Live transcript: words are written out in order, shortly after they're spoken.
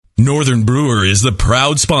Northern Brewer is the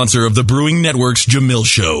proud sponsor of the Brewing Network's Jamil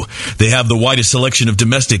Show. They have the widest selection of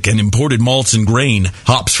domestic and imported malts and grain,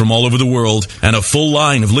 hops from all over the world, and a full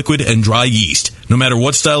line of liquid and dry yeast. No matter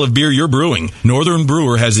what style of beer you're brewing, Northern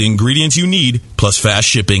Brewer has the ingredients you need, plus fast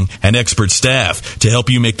shipping and expert staff to help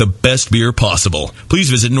you make the best beer possible. Please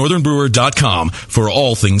visit northernbrewer.com for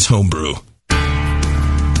all things homebrew.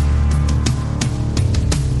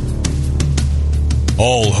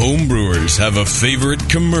 All homebrewers have a favorite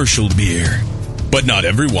commercial beer, but not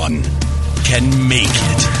everyone can make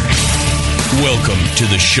it. Welcome to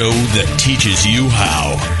the show that teaches you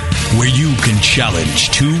how, where you can challenge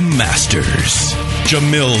two masters,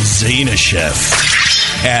 Jamil Zainashev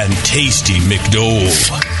and Tasty McDole.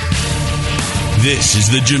 This is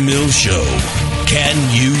the Jamil Show. Can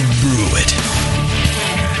you brew it?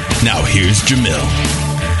 Now here's Jamil.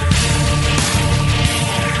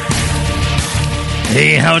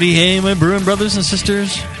 Hey, howdy, hey, my brewing brothers and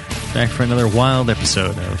sisters. Back for another wild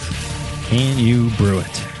episode of Can You Brew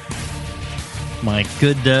It? My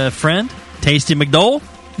good friend, Tasty McDole.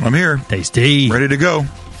 I'm here. Tasty. Ready to go.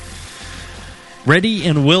 Ready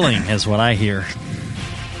and willing is what I hear.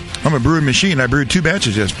 I'm a brewing machine. I brewed 2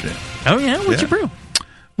 batches yesterday. Oh, yeah? What'd you brew?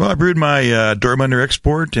 Well, I brewed my Dortmunder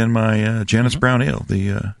Export and my Janus Brown Ale,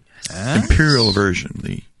 the Imperial version,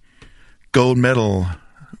 the gold medal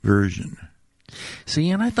version. See,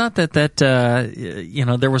 and I thought that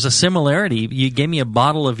there was a similarity. You gave me a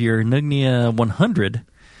bottle of your Nugnia 100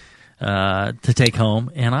 to take home,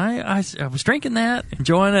 and I was drinking that,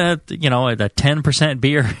 enjoying a 10%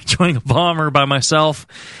 beer, enjoying a bomber by myself,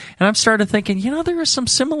 and I'm started thinking, there are some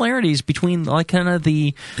similarities between like kind of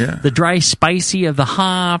the dry spicy of the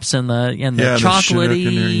hops and the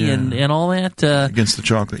chocolatey and all that against the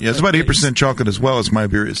chocolate. Yeah, it's about 8% chocolate as well as my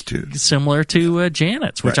beer is too. Similar to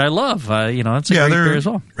Janet's, which I love. It's a great beer as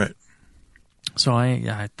well. Right. So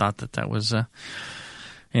I thought that was.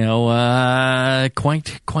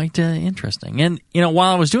 Quite interesting. And,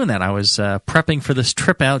 while I was doing that, I was prepping for this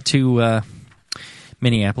trip out to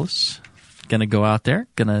Minneapolis. Gonna go out there.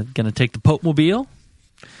 Gonna take the Pope-mobile.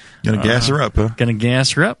 Gonna gas her up, huh? Gonna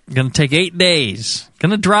gas her up. Gonna take 8 days.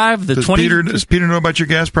 Gonna drive the Does Peter know about your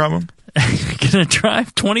gas problem? Gonna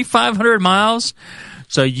drive 2,500 miles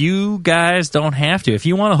so you guys don't have to. If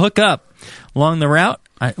you want to hook up along the route,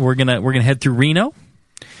 we're gonna head through Reno.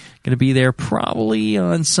 Going to be there probably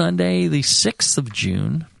on Sunday, the 6th of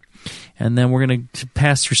June. And then we're going to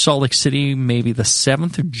pass through Salt Lake City maybe the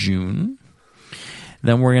 7th of June.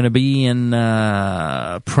 Then we're going to be in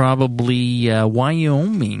probably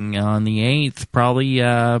Wyoming on the 8th.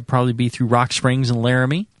 Probably be through Rock Springs and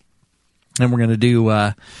Laramie. Then we're going to do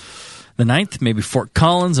the 9th, maybe Fort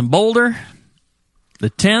Collins and Boulder.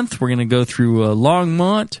 The 10th, we're going to go through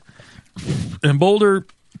Longmont and Boulder.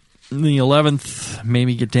 The 11th,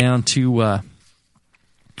 maybe get down to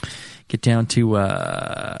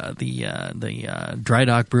the Dry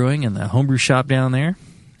Dock Brewing and the homebrew shop down there.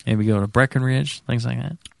 Maybe go to Breckenridge, things like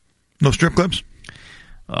that. No strip clubs?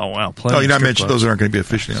 Oh, well, plenty. Oh, you're not mentioning those aren't going to be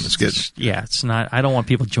officially on the schedule. Yeah, it's not. I don't want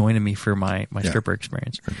people joining me for my stripper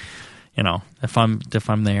experience. Right. If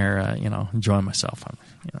I'm there, enjoying myself,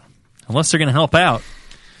 unless they're going to help out.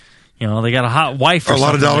 They got a hot wife or a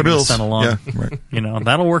lot of dollar bills. Send along. Yeah, right.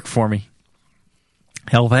 That'll work for me.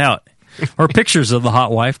 Help out. Or pictures of the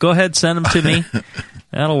hot wife. Go ahead, send them to me.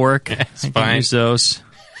 That'll work. I can use those.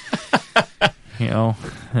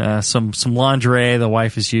 Some lingerie the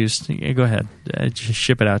wife has used. Yeah, go ahead. Just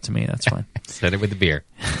ship it out to me. That's fine. Send it with the beer.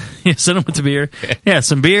 Yeah, send it with the beer. Yeah,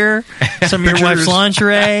 some beer, some of your wife's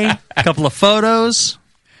lingerie, a couple of photos.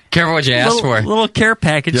 Careful what you ask for. Little care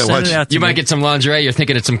package. Yeah, send it out to you me. might get some lingerie. You're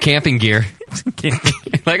thinking it's some camping gear.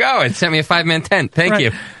 Like, it sent me a 5-man tent. Thank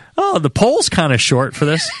you. Oh, the pole's kind of short for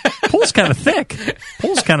this. Pole's kind of thick.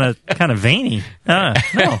 Pole's kind of veiny. No.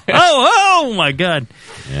 Oh my God.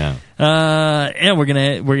 Yeah. We're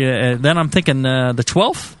gonna. Then I'm thinking the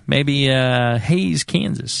 12th, maybe Hayes,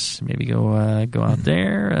 Kansas. Maybe go out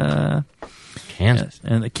there. Kansas.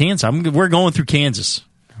 And Kansas. We're going through Kansas.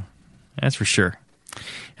 That's for sure.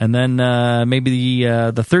 And then maybe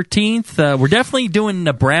the 13th, we're definitely doing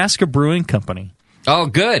Nebraska Brewing Company. Oh,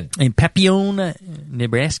 good. In Papillon,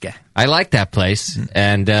 Nebraska. I like that place.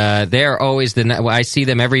 And they're always I see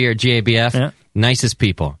them every year at GABF. Yeah. Nicest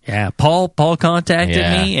people. Yeah, Paul contacted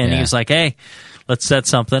me, and he was like, hey, let's set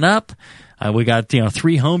something up. We got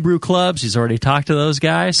 3 homebrew clubs. He's already talked to those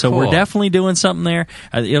guys, so we're definitely doing something there.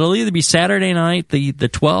 It'll either be Saturday night, the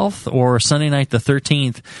 12th, or Sunday night, the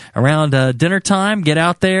 13th, around dinner time. Get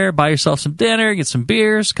out there, buy yourself some dinner, get some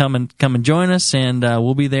beers, come and join us, and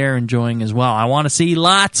we'll be there enjoying as well. I want to see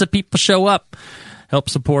lots of people show up. help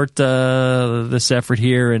support this effort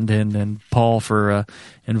here, and Paul for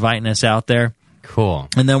inviting us out there. Cool.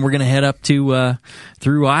 And then we're going to head up to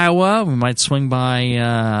through Iowa. We might swing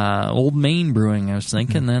by Old Main Brewing, I was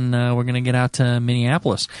thinking. Then we're going to get out to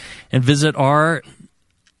Minneapolis and visit our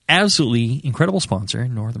absolutely incredible sponsor,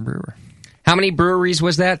 Northern Brewer. How many breweries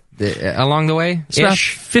was that along the way? It's about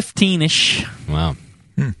 15-ish. Wow.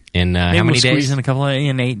 In how Maybe many we'll squeeze days?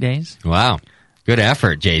 in 8 days. Wow. Good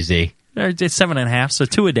effort, JZ. It's 7.5, so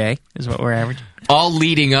 2 a day is what we're averaging. All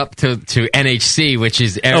leading up to NHC, which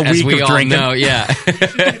is, A as week we of all drinking. know, yeah.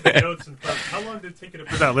 How long did it take you to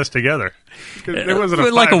put that list together? It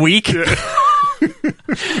wasn't Like a week. Yeah.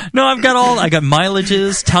 No, I got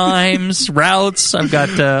mileages, times, routes. I've got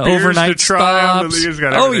overnight to try 'em, stops. he's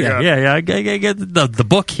got Oh everything up. yeah. I get the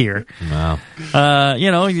book here. Wow.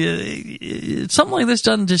 Something like this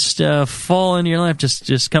doesn't just fall into your lap.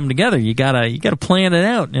 Just come together. You gotta plan it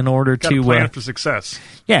out in order to plan for success.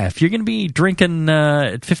 Yeah, if you're going to be drinking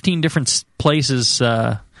at 15 different places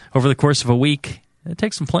over the course of a week, it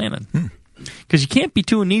takes some planning. Because you can't be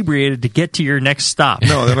too inebriated to get to your next stop.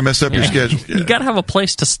 No, that'll mess up your schedule. Yeah. You got to have a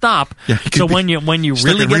place to stop. Yeah, So when you stuck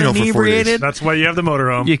really in get Reno for 4 days. inebriated, That's why you have the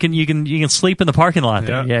motorhome. you can sleep in the parking lot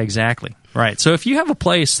there. Yeah. Yeah, exactly. Right. So if you have a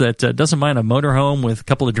place that doesn't mind a motorhome with a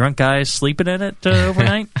couple of drunk guys sleeping in it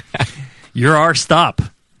overnight, you're our stop.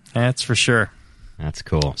 That's for sure. That's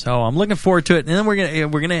cool. So I'm looking forward to it, and then we're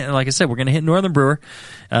gonna like I said, we're gonna hit Northern Brewer,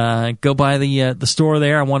 go by the store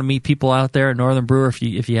there. I want to meet people out there at Northern Brewer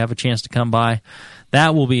if you have a chance to come by.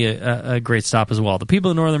 That will be a great stop as well. The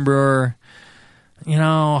people at Northern Brewer,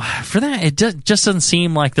 for that it just doesn't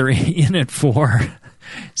seem like they're in it for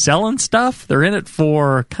selling stuff. They're in it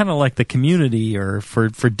for kind of like the community or for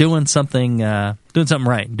doing something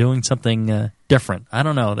right, doing something different. I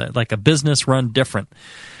don't know, that like a business run different.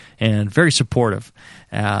 And very supportive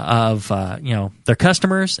of their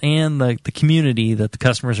customers and the community that the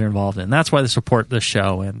customers are involved in. That's why they support this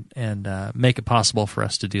show and make it possible for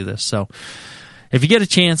us to do this. So if you get a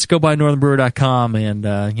chance, go by northernbrewer.com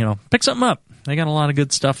and pick something up. They got a lot of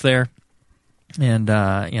good stuff there, and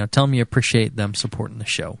tell them you appreciate them supporting the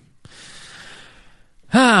show.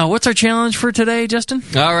 What's our challenge for today, Justin?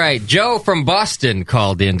 All right, Joe from Boston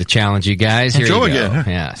called in to challenge you guys. Here Joe you go. again, huh?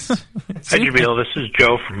 Yes. Hi, Jamil. This is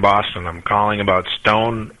Joe from Boston. I'm calling about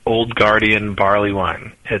Stone Old Guardian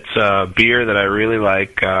Barleywine. It's a beer that I really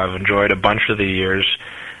like. I've enjoyed a bunch of the years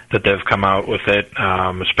that they've come out with it,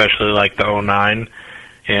 especially like the 09.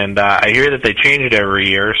 And I hear that they change it every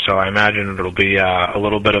year, so I imagine it'll be a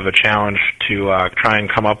little bit of a challenge to try and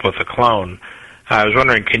come up with a clone. I was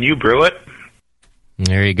wondering, can you brew it?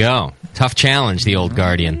 There you go. Tough challenge, the Old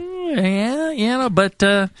Guardian. Yeah, but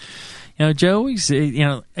Joe, he's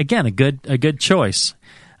again a good choice.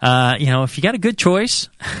 If you got a good choice,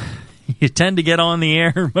 you tend to get on the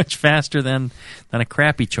air much faster than a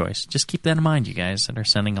crappy choice. Just keep that in mind, you guys that are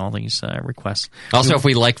sending all these requests. Also, if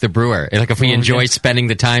we like the brewer, like if we enjoy spending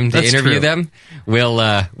the time to That's interview true. them,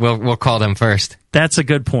 we'll call them first. That's a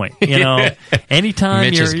good point. Anytime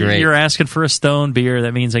Mitch is great. you're asking for a Stone beer,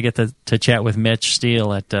 that means I get to chat with Mitch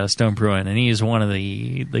Steele at Stone Brewing, and he is one of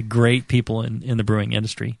the great people in the brewing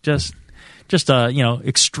industry. Just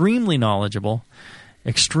extremely knowledgeable,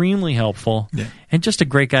 extremely helpful, and just a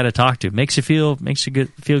great guy to talk to. Makes you feel good. Great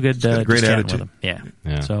just chatting attitude. with him.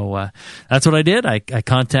 Yeah. So that's what I did. I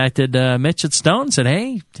contacted Mitch at Stone and said,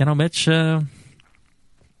 "Hey, Mitch, help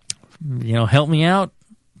me out.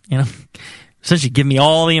 Essentially, give me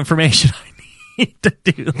all the information I need to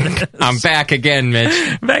do this." I'm back again,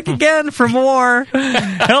 Mitch. Back again for more.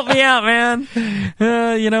 Help me out, man.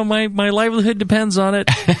 My livelihood depends on it.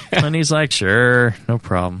 And he's like, "Sure, no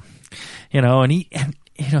problem." And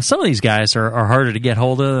some of these guys are harder to get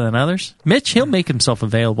hold of than others. Mitch, he'll make himself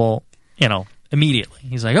available, immediately.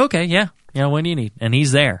 He's like, "Okay, yeah, when do you need?" And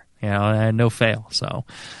he's there. And no fail. So,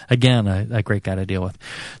 again, a great guy to deal with.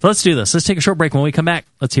 So let's do this. Let's take a short break. When we come back,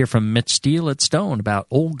 let's hear from Mitch Steele at Stone about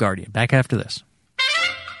Old Guardian. Back after this.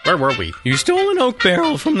 Where were we? You stole an oak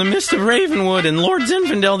barrel from the mist of Ravenwood, and Lord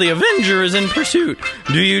Zinfandel the Avenger is in pursuit.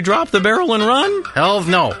 Do you drop the barrel and run? Hell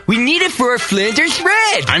no. We need it for a Flinders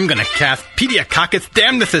Red. I'm gonna cast Pediococcus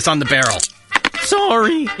damnithus on the barrel.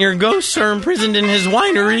 Sorry, your ghosts are imprisoned in his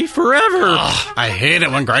winery forever. Ugh, I hate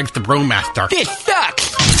it when Greg's the brewmaster. This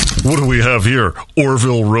sucks. What do we have here?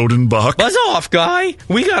 Orville Rodenbach? Buzz off, guy.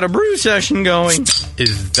 We got a brew session going.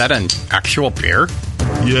 Is that an actual beer?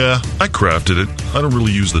 Yeah, I crafted it. I don't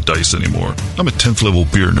really use the dice anymore. I'm a 10th level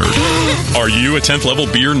beer nerd. Are you a 10th level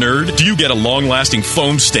beer nerd? Do you get a long-lasting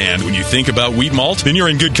foam stand when you think about wheat malt? Then you're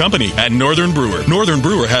in good company at Northern Brewer. Northern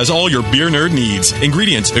Brewer has all your beer nerd needs,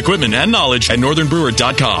 ingredients, equipment, and knowledge at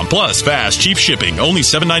northernbrewer.com. Plus, fast, cheap shipping, only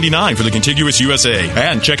 $7.99 for the contiguous USA.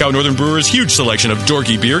 And check out Northern Brewer's huge selection of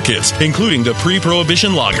dorky beer kits, including the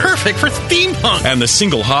pre-prohibition lager. Perfect for steampunk. And the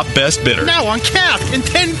single hop best bitter. Now on cask and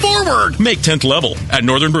 10 forward. Make 10th level at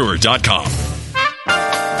northernbrewer.com.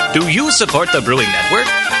 Do you support the Brewing Network?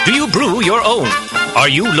 Do you brew your own? Are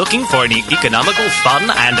you looking for an economical, fun,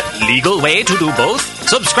 and legal way to do both?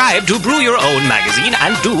 Subscribe to Brew Your Own magazine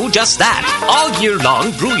and do just that. All year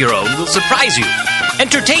long, Brew Your Own will surprise you,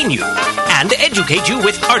 entertain you, and educate you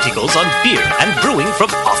with articles on beer and brewing from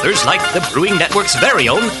authors like the Brewing Network's very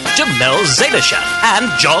own Jamel Zalashev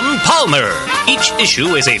and John Palmer. Each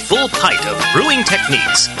issue is a full pint of brewing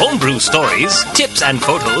techniques, homebrew stories, tips and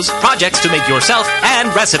photos, projects to make yourself,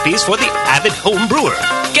 and recipes for the avid home brewer.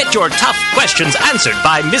 Get your tough questions answered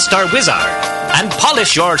by Mr. Wizard and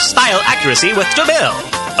polish your style accuracy with Jamel.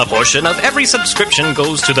 A portion of every subscription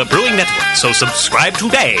goes to the Brewing Network, so subscribe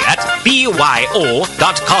today at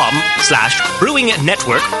byo.com/Brewing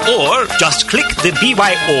Network, or just click the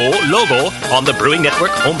BYO logo on the Brewing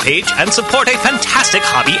Network homepage and support a fantastic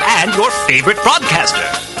hobby and your favorite broadcaster.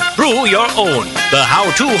 Brew Your Own, the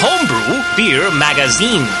how-to homebrew beer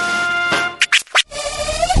magazine.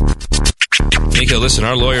 Nico, listen,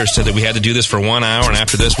 our lawyers said that we had to do this for 1 hour, and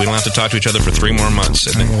after this, we don't have to talk to each other for 3 more months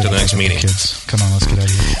to the next meeting. Kids, come on, let's get out of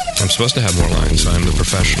here. I'm supposed to have more lines. I'm the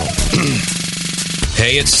professional.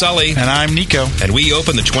 Hey, it's Sully. And I'm Nico. And we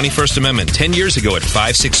opened the 21st Amendment 10 years ago at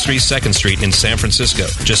 563 2nd Street in San Francisco,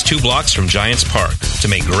 just 2 blocks from Giants Park, to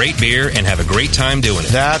make great beer and have a great time doing it.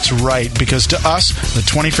 That's right, because to us, the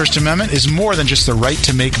 21st Amendment is more than just the right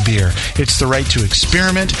to make beer. It's the right to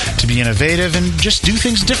experiment, to be innovative, and just do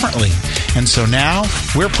things differently. And so now,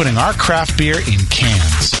 we're putting our craft beer in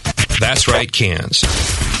cans. That's right, cans.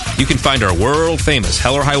 You can find our world-famous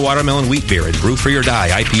Hell or High Watermelon Wheat Beer at Brew For Your Die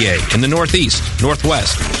IPA in the Northeast,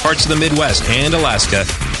 Northwest, parts of the Midwest, and Alaska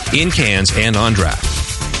in cans and on draft.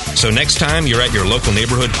 So next time you're at your local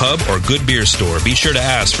neighborhood pub or good beer store, be sure to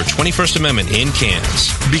ask for 21st Amendment in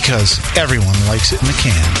cans. Because everyone likes it in a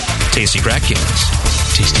can. Tasty crack cans.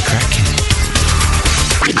 Tasty crack can.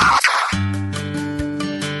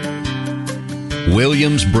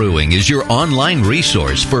 Williams Brewing is your online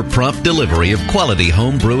resource for prompt delivery of quality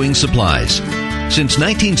home brewing supplies. Since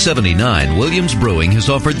 1979, Williams Brewing has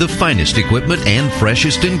offered the finest equipment and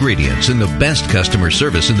freshest ingredients and the best customer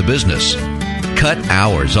service in the business. Cut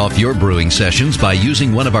hours off your brewing sessions by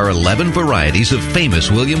using one of our 11 varieties of famous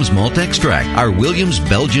Williams malt extract. Our Williams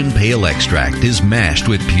Belgian Pale Extract is mashed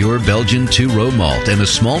with pure Belgian 2-row malt and a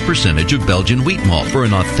small percentage of Belgian wheat malt for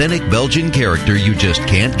an authentic Belgian character you just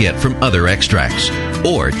can't get from other extracts.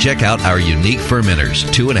 Or check out our unique fermenters,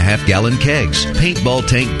 2.5-gallon kegs, paintball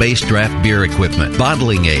tank-based draft beer equipment,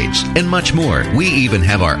 bottling aids, and much more. We even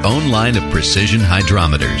have our own line of precision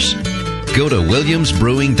hydrometers. Go to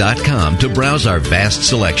williamsbrewing.com to browse our vast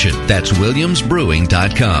selection. That's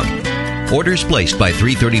williamsbrewing.com. Orders placed by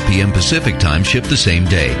 3:30 p.m. Pacific Time ship the same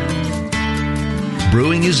day.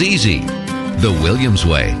 Brewing is easy. The Williams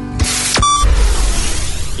way.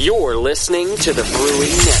 You're listening to the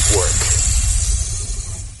Brewing Network.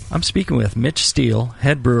 I'm speaking with Mitch Steele,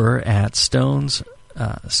 head brewer at Stone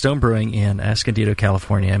Brewing in Escondido,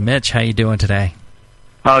 California. Mitch, how you doing today?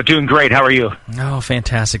 Oh, doing great. How are you? Oh,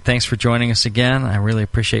 fantastic. Thanks for joining us again. I really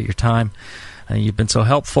appreciate your time. You've been so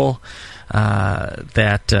helpful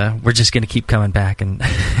that we're just going to keep coming back and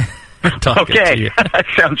talking to you. That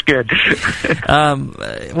sounds good.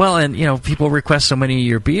 Well, and people request so many of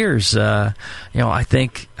your beers. I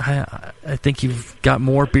think you've got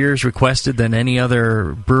more beers requested than any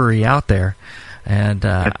other brewery out there, and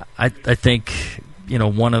I think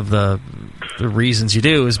one of the reasons you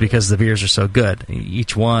do is because the beers are so good.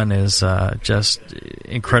 Each one is just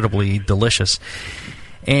incredibly delicious.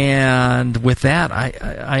 And with that,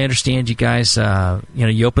 I understand you guys,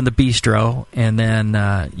 you open the bistro, and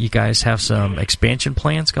then you guys have some expansion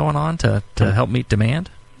plans going on to help meet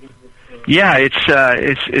demand. Yeah,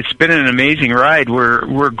 it's been an amazing ride.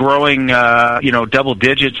 We're growing, double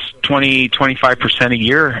digits, 20-25% a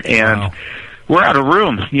year, and wow. We're out of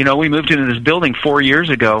room. We moved into this building 4 years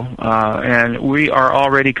ago, and we are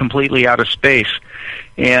already completely out of space.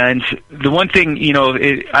 And the one thing,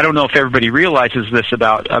 I don't know if everybody realizes this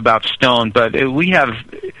about Stone, but in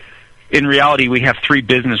reality, we have 3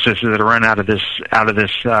 businesses that run out of this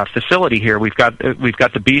facility here. We've got the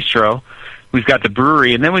bistro, we've got the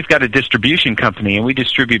brewery, and then we've got a distribution company, and we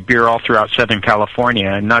distribute beer all throughout Southern California,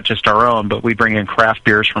 and not just our own, but we bring in craft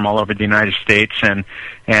beers from all over the United States, and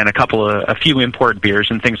a few import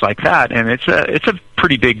beers and things like that. And it's a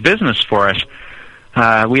pretty big business for us.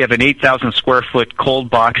 We have an 8,000 square foot cold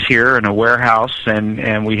box here and a warehouse,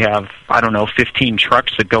 and we have, 15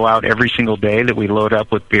 trucks that go out every single day that we load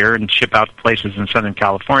up with beer and ship out to places in Southern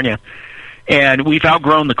California. And we've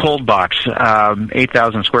outgrown the cold box.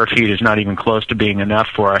 8,000 square feet is not even close to being enough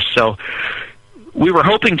for us. So we were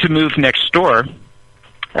hoping to move next door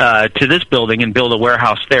to this building and build a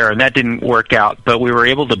warehouse there, and that didn't work out. But we were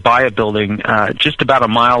able to buy a building just about a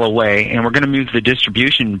mile away, and we're going to move the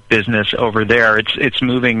distribution business over there. It's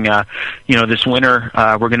moving, this winter.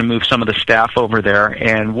 We're going to move some of the staff over there,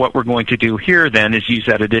 and what we're going to do here then is use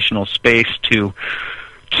that additional space to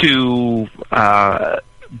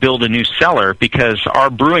build a new cellar, because our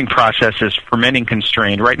brewing process is fermenting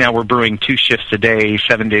constrained. Right now we're brewing 2 shifts a day,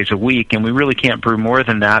 7 days a week, and we really can't brew more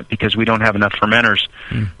than that because we don't have enough fermenters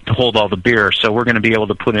to hold all the beer. So we're going to be able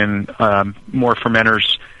to put in more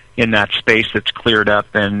fermenters in that space that's cleared up,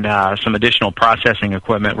 and some additional processing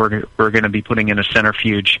equipment. We're going to be putting in a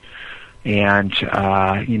centrifuge and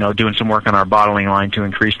doing some work on our bottling line to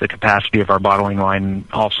increase the capacity of our bottling line,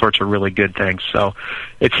 all sorts of really good things. So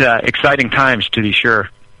it's exciting times, to be sure.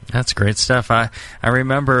 That's great stuff. I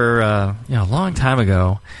remember a long time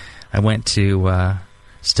ago, I went to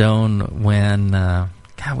Stone when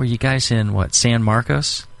were you guys in San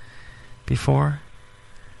Marcos before?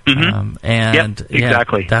 Mm-hmm. And yep,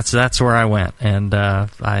 exactly. That's where I went, and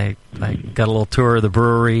I got a little tour of the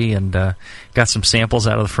brewery and got some samples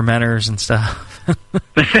out of the fermenters and stuff.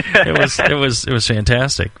 It was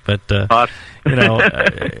fantastic. But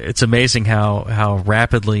it's amazing how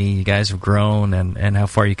rapidly you guys have grown and how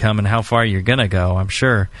far you come and how far you're gonna go. I'm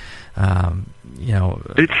sure.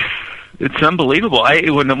 It's unbelievable.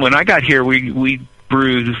 When I got here, we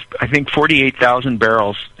brewed, I think, 48,000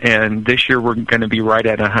 barrels, and this year we're going to be right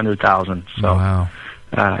at 100,000. So wow.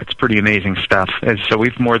 It's pretty amazing stuff. And so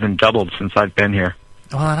we've more than doubled since I've been here.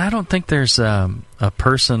 Well, and I don't think there's a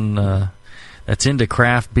person that's into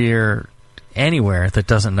craft beer anywhere that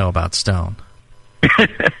doesn't know about Stone.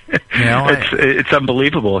 It's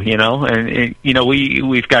unbelievable, and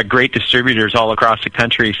we've got great distributors all across the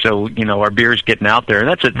country, so our beer's getting out there, and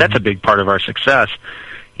that's a big part of our success.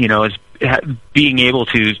 Is being able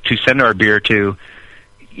to send our beer to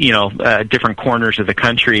different corners of the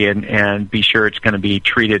country and be sure it's going to be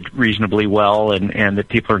treated reasonably well, and that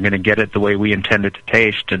people are going to get it the way we intend it to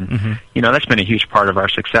taste. And that's been a huge part of our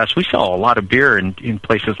success. We sell a lot of beer in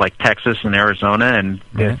places like Texas and Arizona, and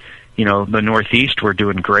the Northeast. We're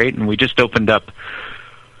doing great, and we just opened up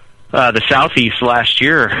the Southeast last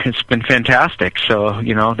year. It's been fantastic. So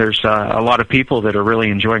there's a lot of people that are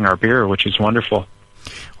really enjoying our beer, which is wonderful.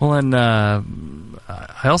 Well, and I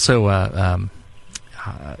also, one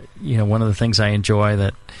of the things I enjoy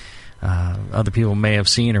that other people may have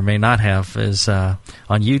seen or may not have is on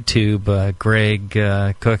YouTube, Greg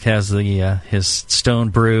Cook has his Stone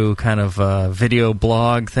Brew kind of video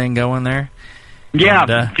blog thing going there. Yeah,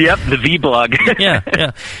 and, yep, the V-blog.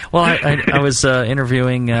 yeah. Well, I was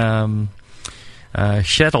interviewing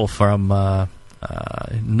Kjetil from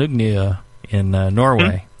Nugnia in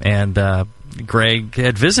Norway, and Greg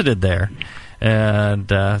had visited there, and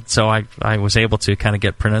so I was able to kind of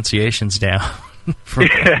get pronunciations down,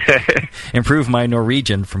 improve my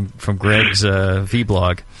Norwegian from Greg's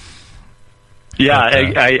V-blog. Yeah,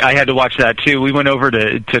 I had to watch that too. We went over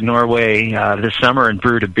to Norway this summer and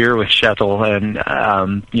brewed a beer with Kjetil, and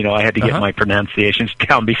I had to get my pronunciations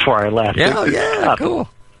down before I left. Yeah, cool.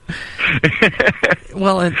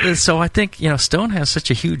 Well, and so I think Stone has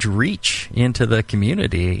such a huge reach into the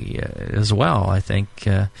community as well. I think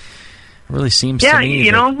it really seems to me.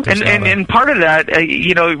 And part of that,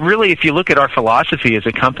 really, if you look at our philosophy as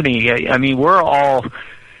a company, I mean, we're all.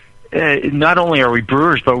 Not only are we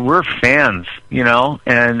brewers, but we're fans,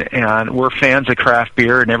 and we're fans of craft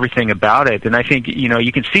beer and everything about it. And I think,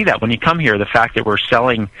 you can see that when you come here, the fact that we're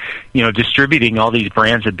selling, distributing all these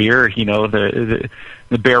brands of beer, the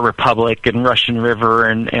Bear Republic and Russian River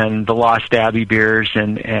and the Lost Abbey beers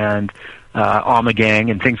and Ommegang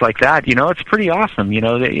and things like that. It's pretty awesome.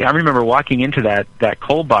 I remember walking into that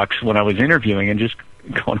cold box when I was interviewing and just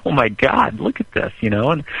going, oh my God, look at this,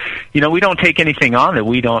 and we don't take anything on that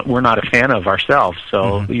we're not a fan of ourselves.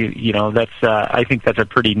 So that's I think that's a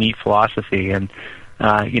pretty neat philosophy, and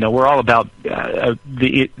we're all about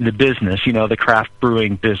the business, the craft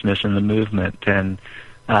brewing business and the movement, and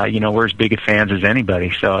we're as big a fans as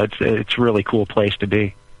anybody. So it's a really cool place to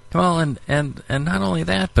be. Well, and not only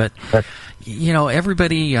that, but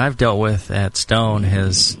everybody I've dealt with at Stone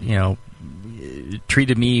has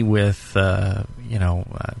treated me with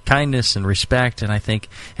kindness and respect, and I think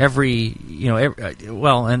every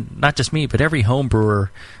and not just me, but every home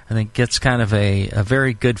brewer, I think, gets kind of a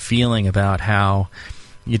very good feeling about how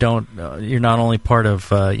you're not only part of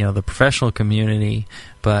the professional community,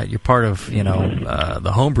 but you're part of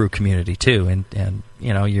the homebrew community too, and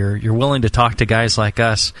you're willing to talk to guys like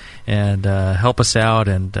us and help us out,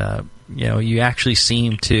 and you actually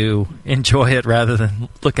seem to enjoy it rather than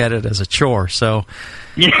look at it as a chore. So,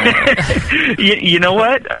 you know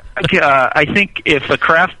what? I think if a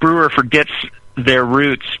craft brewer forgets their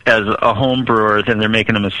roots as a home brewer, then they're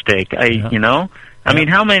making a mistake. I mean,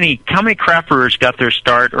 how many craft brewers got their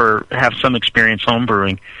start or have some experience home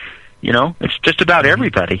brewing? It's just about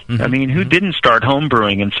everybody. I mean, who didn't start home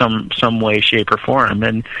brewing in some way, shape, or form?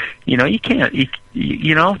 And you can't.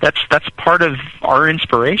 That's part of our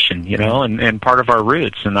inspiration. And part of our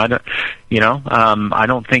roots. And I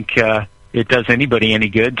don't think it does anybody any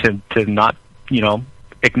good to not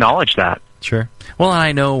acknowledge that. Sure. Well,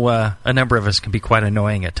 I know a number of us can be quite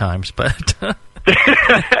annoying at times, but.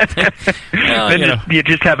 You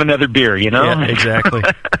just have another beer, Yeah, exactly.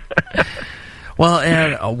 Well,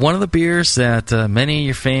 and one of the beers that many of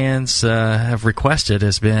your fans have requested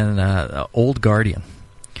has been Old Guardian.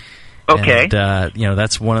 Okay. And,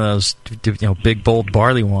 that's one of those big, bold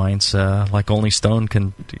barley wines like only Stone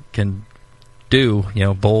can do.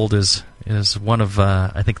 Bold is one of,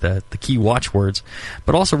 I think, the key watchwords,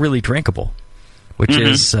 but also really drinkable, which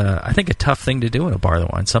is, I think, a tough thing to do in a barley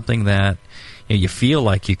wine, something that you feel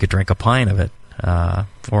like you could drink a pint of it,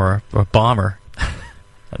 or a bomber.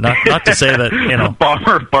 Not to say that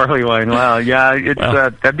bomber barley wine. Wow, yeah,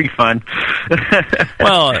 that'd be fun.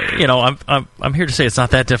 Well, I'm here to say it's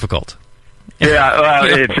not that difficult. Yeah, well,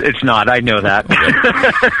 it's not. I know that.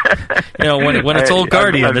 When it's Old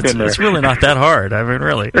Guardian, it's really not that hard. I mean,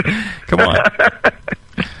 really, come on.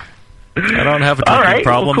 I don't have a drinking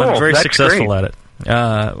problem. Well, cool. I'm very That's successful great. at it.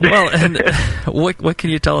 And what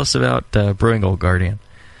can you tell us about brewing Old Guardian?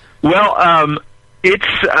 Well, it's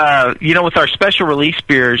with our special release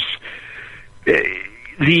beers,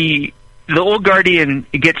 the Old Guardian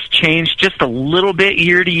gets changed just a little bit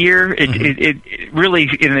year to year. It really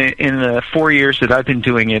in the 4 years that I've been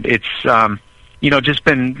doing it, it's just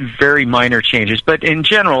been very minor changes. But in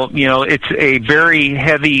general, it's a very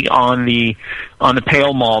heavy on the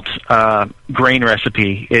pale malt grain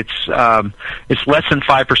recipe. It's less than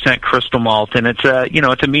 5% crystal malt, and it's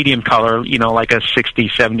a medium color, like a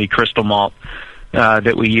 60-70 crystal malt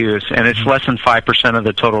that we use, and it's less than 5% of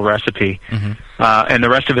the total recipe. And the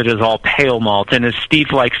rest of it is all pale malt. And as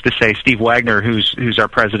Steve likes to say, Steve Wagner, who's our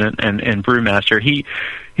president and brewmaster,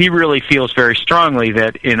 he really feels very strongly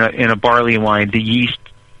that in a barley wine, the yeast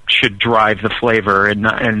should drive the flavor and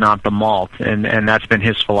not the malt. And that's been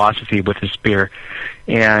his philosophy with his beer.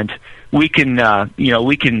 And we can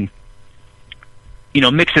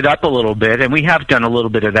mix it up a little bit, and we have done a little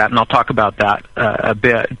bit of that, and I'll talk about that a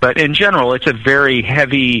bit. But in general, it's a very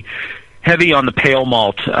heavy on the pale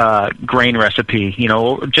malt grain recipe,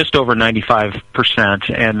 just over 95%,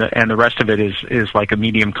 and the rest of it is like a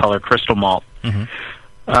medium color crystal malt.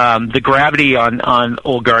 The gravity on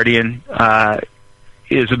Old Guardian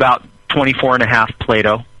is about 24.5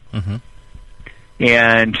 Plato.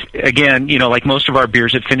 And again, like most of our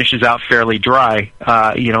beers, it finishes out fairly dry,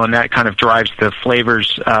 and that kind of drives the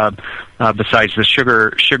flavors. Besides the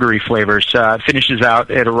sugary flavors, finishes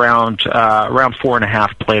out at around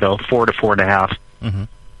 4.5 Plato, 4 to 4.5.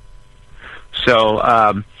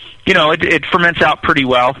 So, it ferments out pretty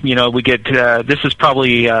well. We get this is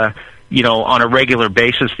probably on a regular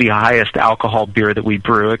basis the highest alcohol beer that we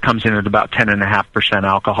brew. It comes in at about 10.5%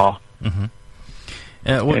 alcohol.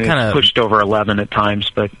 What kind of pushed over 11 at times,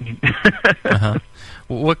 but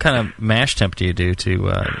What kind of mash temp do you do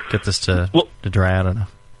to get this to dry out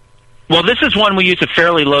enough? Well, this is one we use a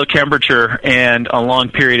fairly low temperature and a long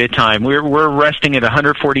period of time. We're resting at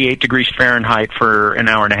 148 degrees Fahrenheit for an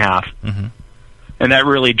hour and a half, and that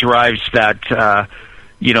really drives that that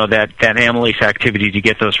amylase activity to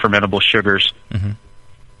get those fermentable sugars.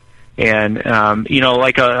 And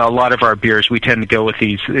like a lot of our beers, we tend to go with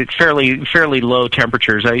these. It's fairly low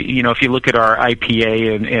temperatures. If you look at our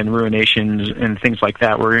IPA and Ruinations and things like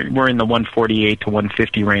that, we're in the 148 to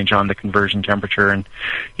 150 range on the conversion temperature, and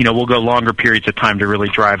we'll go longer periods of time to really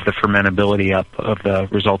drive the fermentability up of the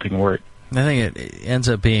resulting wort. I think it ends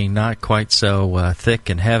up being not quite so thick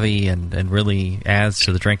and heavy, and really adds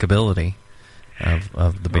to the drinkability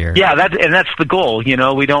of the beer. Yeah, that's the goal.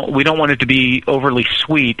 We don't want it to be overly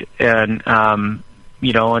sweet, and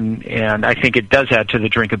and I think it does add to the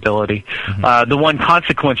drinkability. The one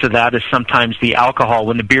consequence of that is sometimes the alcohol,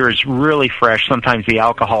 when the beer is really fresh, sometimes the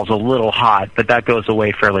alcohol is a little hot, but that goes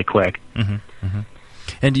away fairly quick.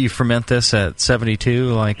 And do you ferment this at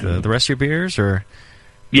 72 like the rest of your beers, or?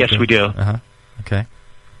 Yes, we do. Okay.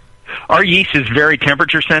 Our yeast is very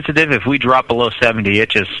temperature sensitive. If we drop below 70, it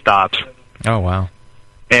just stops. Oh, wow.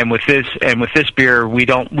 And with this beer, we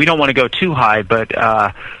don't want to go too high, but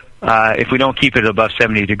if we don't keep it above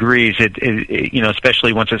 70 degrees, it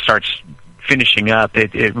especially once it starts finishing up,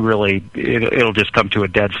 it'll just come to a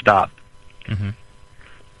dead stop.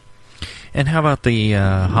 And how about the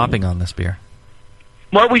hopping on this beer?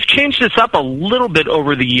 Well, we've changed this up a little bit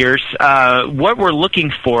over the years. What we're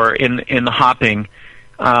looking for in the hopping,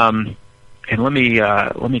 and let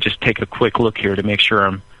me just take a quick look here to make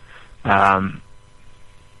sure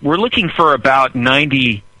we're looking for about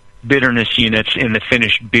 90 bitterness units in the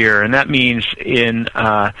finished beer, and that means in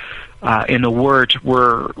the wort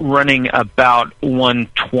we're running about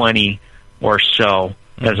 120 or so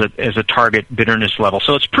as a target bitterness level.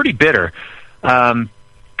 So it's pretty bitter.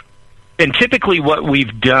 And typically what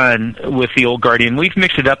we've done with the Old Guardian, we've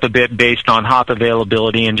mixed it up a bit based on hop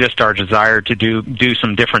availability and just our desire to do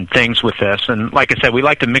some different things with this. And like I said, we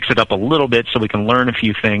like to mix it up a little bit so we can learn a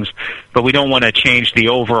few things, but we don't want to change the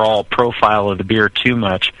overall profile of the beer too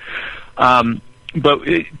much. But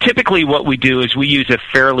typically what we do is we use a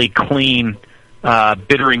fairly clean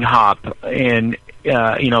bittering hop and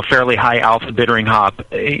fairly high alpha bittering hop.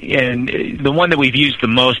 And the one that we've used the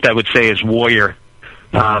most, I would say, is Warrior.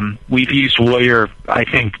 We've used Warrior, I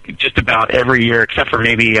think, just about every year, except for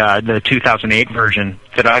maybe the 2008 version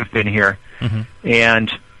that I've been here.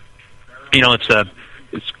 And it's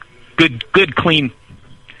good clean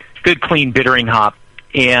bittering hop,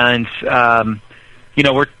 and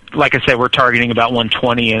we're, like I said, we're targeting about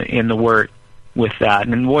 120 in the wort with that.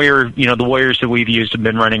 And Warrior, the Warriors that we've used have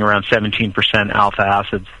been running around 17% alpha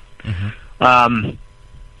acids.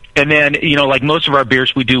 And then, like most of our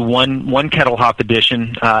beers, we do one kettle hop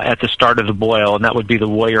addition at the start of the boil, and that would be the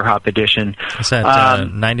Warrior hop addition. Is that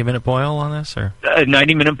 90-minute boil on this, or a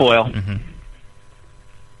 90-minute boil?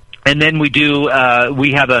 And then we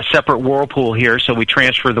have a separate whirlpool here, so we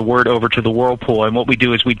transfer the wort over to the whirlpool, and what we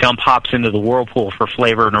do is we dump hops into the whirlpool for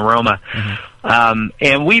flavor and aroma.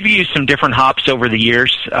 And we've used some different hops over the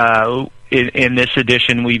years. In this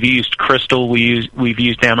edition, we've used Crystal, we've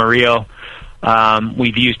used Amarillo.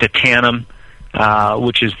 We've used a Tannum,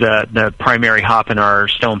 which is the primary hop in our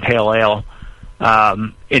Stone Pale Ale.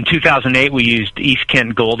 In 2008, we used East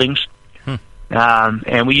Kent Goldings,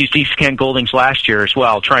 and we used East Kent Goldings last year as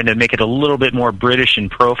well, trying to make it a little bit more British in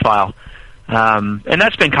profile. And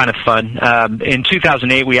that's been kind of fun. In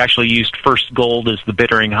 2008, we actually used First Gold as the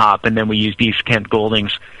bittering hop, and then we used East Kent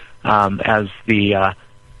Goldings as the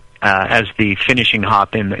finishing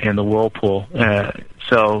hop in the whirlpool.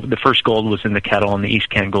 So the First Gold was in the kettle, and the East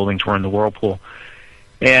Kent Goldings were in the whirlpool.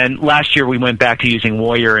 And last year we went back to using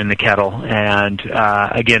Warrior in the kettle, and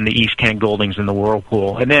again the East Kent Goldings in the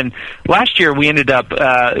whirlpool. And then last year we ended up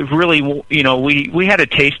we had a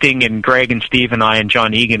tasting, and Greg and Steve and I and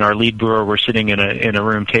John Egan, our lead brewer, were sitting in a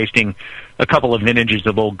room tasting a couple of vintages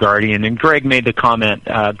of Old Guardian. And Greg made the comment,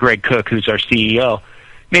 Greg Cook, who's our CEO,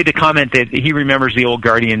 made the comment that he remembers the Old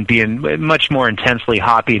Guardian being much more intensely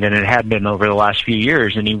hoppy than it had been over the last few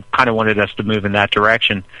years, and he kind of wanted us to move in that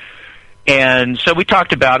direction. And so we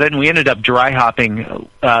talked about it, and we ended up dry hopping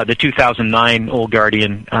the 2009 Old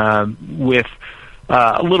Guardian with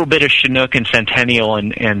a little bit of Chinook and Centennial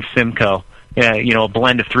and Simcoe. A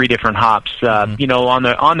blend of three different hops. On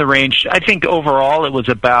the range, I think overall it was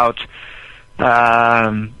about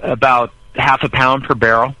half a pound per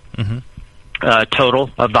barrel. Total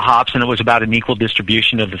of the hops, and it was about an equal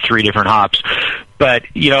distribution of the three different hops. But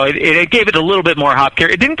it gave it a little bit more hop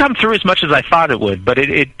character. It didn't come through as much as I thought it would, but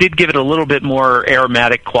it did give it a little bit more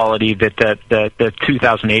aromatic quality that the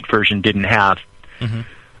 2008 version didn't have. And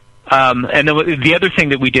the other thing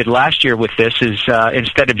that we did last year with this is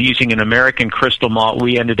instead of using an American crystal malt,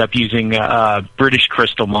 we ended up using British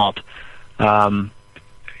crystal malt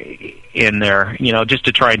in there, just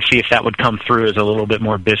to try and see if that would come through as a little bit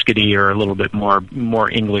more biscuity or a little bit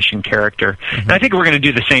more English in character. And I think we're going to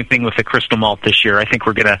do the same thing with the crystal malt this year. I think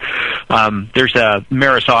we're going to there's a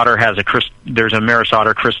Maris Otter there's a Maris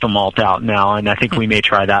Otter crystal malt out now, and I think we may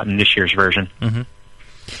try that in this year's version.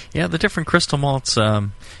 Yeah, the different crystal malts,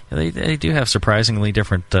 they do have surprisingly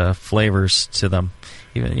different flavors to them,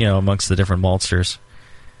 even amongst the different maltsters.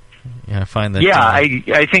 Yeah, I find that. Yeah,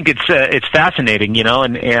 I think it's fascinating,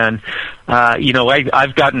 and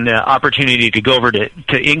I've gotten the opportunity to go over to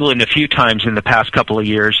England a few times in the past couple of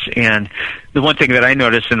years, and the one thing that I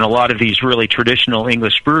noticed in a lot of these really traditional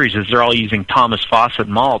English breweries is they're all using Thomas Fawcett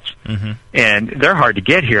malts, and they're hard to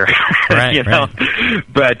get here. Right,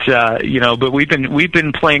 But we've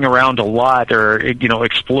been playing around a lot, or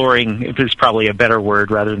exploring is probably a better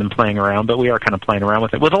word rather than playing around, but we are kind of playing around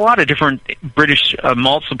with it with a lot of different British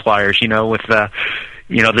malt suppliers. With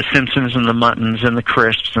the Simpsons and the Muttons and the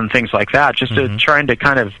Crisps and things like that, just to trying to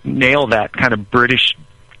kind of nail that kind of British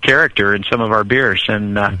character in some of our beers,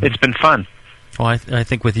 and it's been fun. Well, I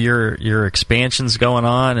think with your expansions going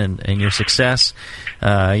on and your success,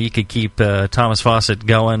 you could keep Thomas Fawcett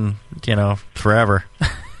going, forever.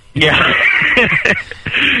 Yeah.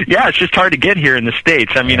 Yeah, it's just hard to get here in the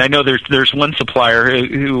States. I mean, I know there's one supplier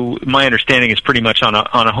who my understanding is pretty much on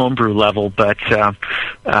a homebrew level, but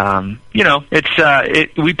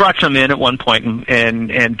we brought some in at one point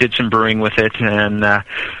and did some brewing with it, and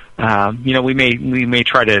we may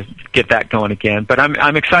try to get that going again. But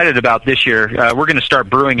I'm excited about this year. We're going to start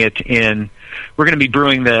brewing it we're going to be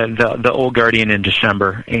brewing the Old Guardian in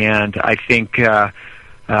December, and I think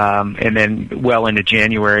and then well into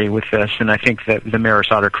January with this, and I think that the Maris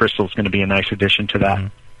Otter Crystal is going to be a nice addition to that.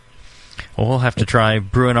 Well, we'll have to try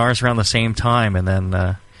brewing ours around the same time, and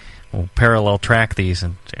then we'll parallel track these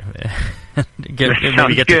and get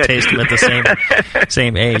to taste them at the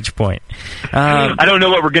same age point. I don't know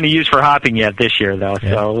what we're going to use for hopping yet this year, though,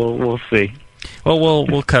 so we'll see. Well,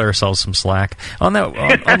 we'll cut ourselves some slack on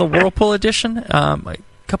that on the Whirlpool edition. A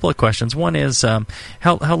couple of questions. One is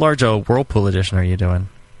how large a Whirlpool edition are you doing?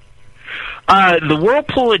 The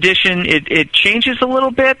Whirlpool edition, it changes a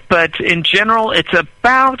little bit, but in general, it's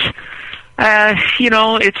about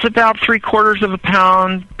it's about 3/4 of a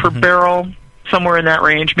pound per barrel, somewhere in that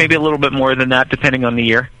range, maybe a little bit more than that, depending on the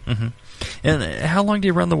year. And how long do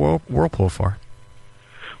you run the Whirlpool for?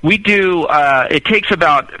 We do. It takes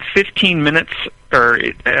about 15 minutes,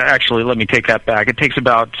 actually, let me take that back. It takes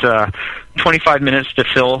about 25 minutes to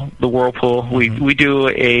fill the Whirlpool. We do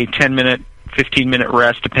a 10-minute, 15-minute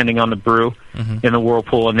rest depending on the brew in the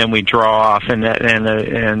Whirlpool, and then we draw off, and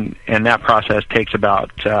that process takes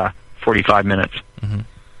about 45 minutes.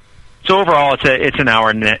 So overall, it's an hour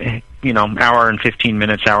and hour and 15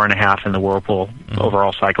 minutes, hour and a half in the Whirlpool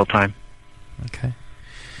overall cycle time. Okay,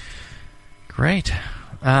 great.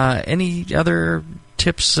 Any other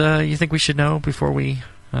tips you think we should know before we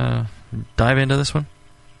dive into this one?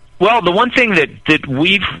 Well, the one thing that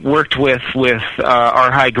we've worked with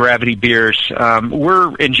our high gravity beers,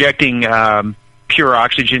 we're injecting pure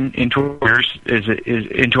oxygen into our beers,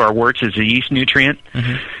 into our worts as a yeast nutrient,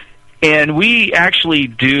 and we actually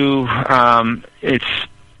do. It's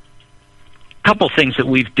a couple things that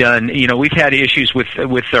we've done. We've had issues with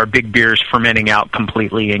our big beers fermenting out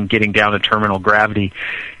completely and getting down to terminal gravity,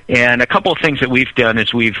 and a couple of things that we've done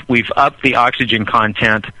is we've upped the oxygen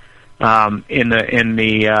content in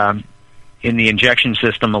the injection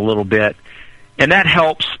system a little bit, and that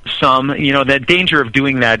helps some. The danger of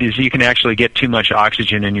doing that is you can actually get too much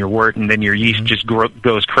oxygen in your wort, and then your yeast just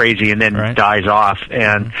goes crazy and then dies off.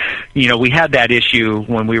 And we had that issue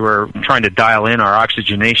when we were trying to dial in our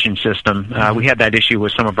oxygenation system. We had that issue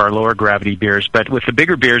with some of our lower gravity beers, but with the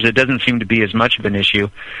bigger beers, it doesn't seem to be as much of an issue.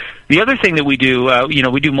 The other thing that we do,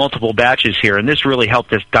 we do multiple batches here, and this really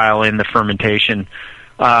helped us dial in the fermentation.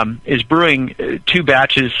 Is brewing 2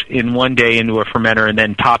 batches in one day into a fermenter and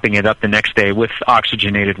then topping it up the next day with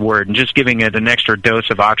oxygenated wort and just giving it an extra dose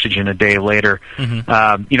of oxygen a day later.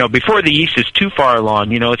 Before the yeast is too far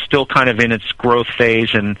along, it's still kind of in its growth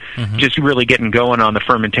phase and just really getting going on the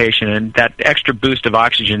fermentation. And that extra boost of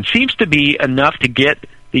oxygen seems to be enough to get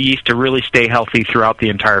the yeast to really stay healthy throughout the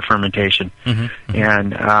entire fermentation.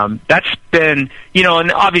 And that's been,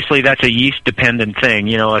 and obviously that's a yeast-dependent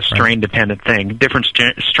thing, a strain-dependent thing. Different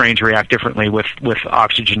strains react differently with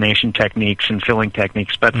oxygenation techniques and filling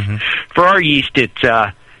techniques. But for our yeast,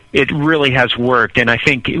 it really has worked. And I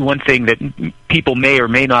think one thing that people may or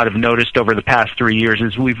may not have noticed over the past 3 years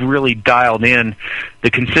is we've really dialed in the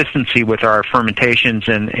consistency with our fermentations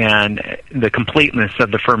and the completeness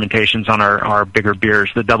of the fermentations on our bigger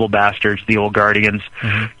beers, the Double Bastards, the Old Guardians,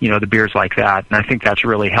 the beers like that. And I think that's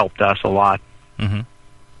really helped us a lot.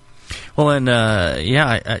 Well, and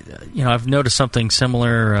I've noticed something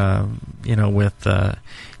similar. With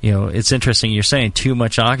it's interesting. You're saying too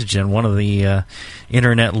much oxygen. One of the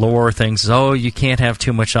internet lore things is, you can't have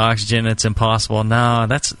too much oxygen. It's impossible. No,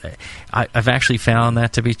 I've actually found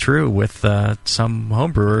that to be true with some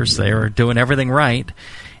homebrewers. They are doing everything right,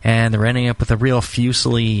 and they're ending up with a real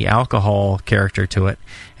fusely alcohol character to it.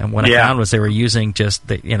 And what I found was they were using just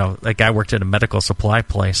that guy worked at a medical supply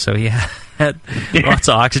place, so he had lots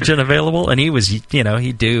of oxygen available, and he was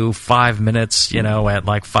he'd do 5 minutes at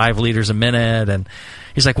like 5 liters a minute, and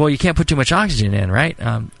he's like, well, you can't put too much oxygen in, right?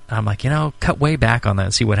 I'm like, cut way back on that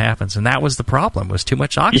and see what happens. And that was the problem, was too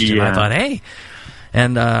much oxygen. I thought, hey,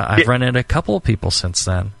 and I've run into a couple of people since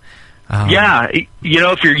then.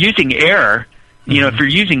 If you're using air, if you're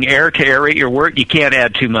using air to aerate your wort, you can't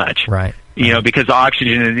add too much. Right. Because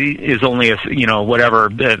oxygen is only whatever,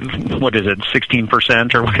 what is it,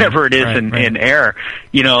 16% or whatever it is in air,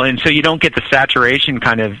 and so you don't get the saturation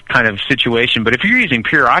kind of situation. But if you're using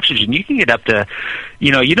pure oxygen, you can get up to,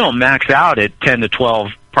 you don't max out at 10 to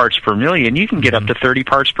 12 parts per million. You can get up to 30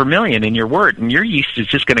 parts per million in your wort, and your yeast is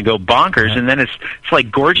just going to go bonkers, and then it's like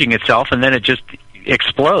gorging itself, and then it just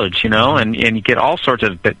explodes, and you get all sorts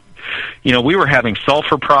of. But we were having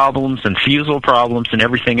sulfur problems and fusel problems and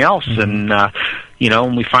everything else, and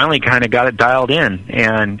and we finally kind of got it dialed in.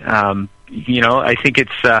 And I think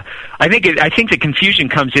it's I think the confusion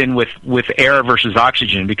comes in with air versus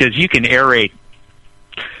oxygen, because you can aerate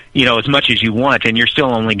as much as you want, and you're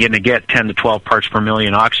still only going to get 10 to 12 parts per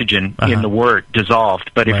million oxygen in the wort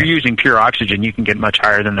dissolved. But if you're using pure oxygen, you can get much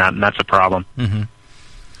higher than that, and that's a problem. Mm-hmm.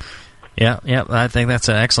 Yeah, I think that's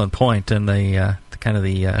an excellent point. And the kind of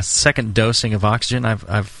the second dosing of oxygen,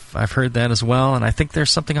 I've heard that as well. And I think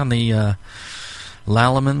there's something on the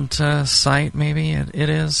Lallement site, maybe it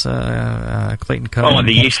is Clayton Cove. Oh, on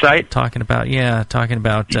the yeast site, talking about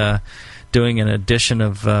doing an addition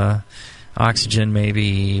of oxygen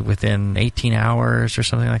maybe within 18 hours or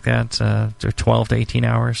something like that, or 12 to 18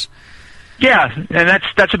 hours. Yeah, and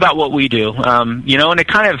that's about what we do. And it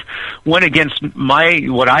kind of went against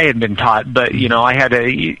what I had been taught, but I had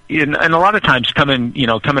and a lot of times coming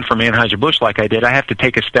from Anheuser-Busch like I did, I have to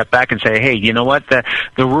take a step back and say, hey, you know what, the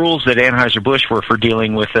rules that Anheuser-Busch were for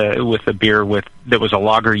dealing with a beer that was a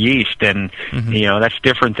lager yeast, and that's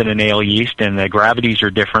different than an ale yeast, and the gravities are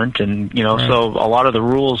different, and so a lot of the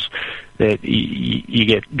rules that you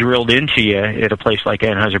get drilled into you at a place like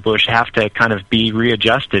Anheuser-Busch have to kind of be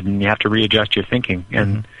readjusted, and you have to readjust your thinking.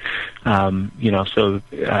 And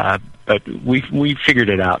but we figured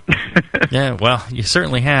it out. Yeah, well, you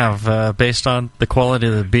certainly have, based on the quality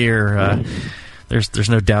of the beer. There's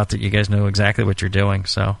no doubt that you guys know exactly what you're doing.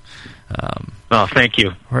 So, well, thank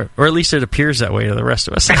you. Or at least it appears that way to the rest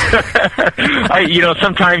of us.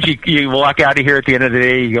 Sometimes you walk out of here at the end of the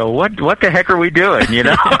day, you go, what the heck are we doing?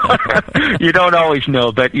 You don't always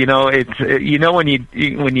know, but it's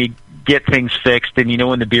when you get things fixed, and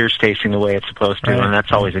when the beer's tasting the way it's supposed to, and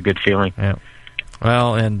that's always a good feeling. Yeah.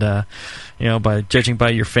 Well, and by judging by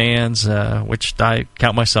your fans, which I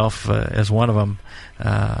count myself as one of them,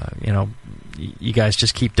 you guys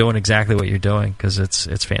just keep doing exactly what you're doing, because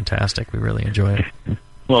it's fantastic. We really enjoy it.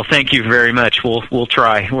 Well, thank you very much. We'll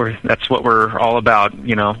try. That's what we're all about.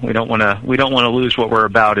 We don't want to lose what we're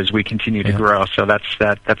about as we continue to grow. So that's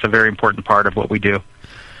a very important part of what we do.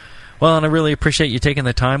 Well, and I really appreciate you taking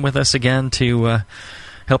the time with us again to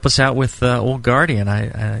help us out with Old Guardian.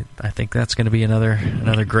 I think that's going to be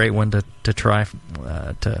another great one to try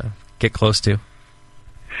to get close to.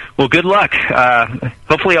 Well, good luck.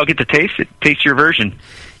 Hopefully, I'll get to taste your version.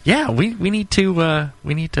 Yeah, we need to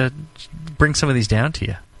bring some of these down to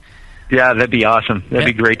you. Yeah, that'd be awesome. That'd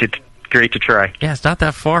be great to try. Yeah, it's not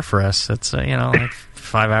that far for us. It's like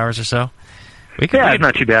 5 hours or so. It's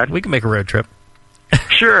not too bad. We can make a road trip.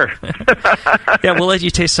 Sure. Yeah, we'll let you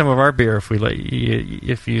taste some of our beer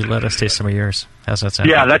if you let us taste some of yours. How's that sound?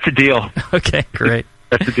 Yeah, that's a deal. Okay, great.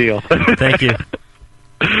 That's a deal. Thank you.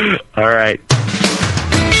 All right.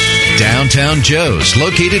 Downtown Joe's,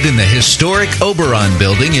 located in the historic Oberon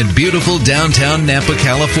building in beautiful downtown Napa,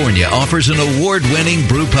 California, offers an award-winning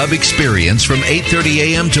brew pub experience from 8:30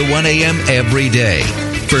 a.m. to 1 a.m. every day.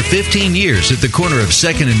 For 15 years at the corner of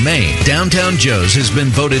 2nd and Main, Downtown Joe's has been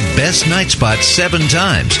voted Best Night Spot 7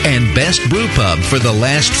 times and Best Brew Pub for the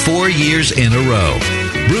last 4 years in a row.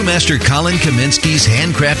 Brewmaster Colin Kaminsky's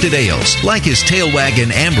handcrafted ales, like his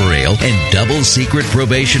Tailwagon Amber Ale and Double Secret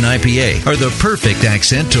Probation IPA, are the perfect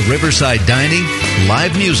accent to riverside dining,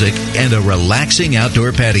 live music, and a relaxing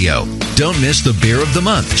outdoor patio. Don't miss the Beer of the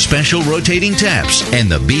Month, special rotating taps, and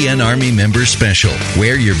the BN Army Member Special.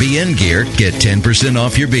 Wear your BN gear, get 10%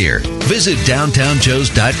 off your beer. Visit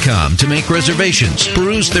downtownjoes.com to make reservations,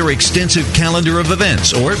 peruse their extensive calendar of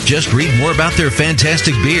events, or just read more about their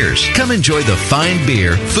fantastic beers. Come enjoy the fine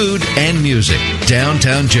beer, food, and music.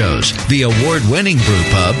 Downtown Joe's, the award-winning brew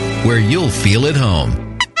pub where you'll feel at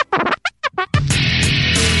home.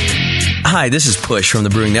 Hi, this is Push from the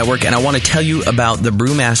Brewing Network, and I want to tell you about the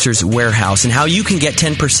Brewmaster's Warehouse and how you can get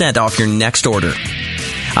 10% off your next order.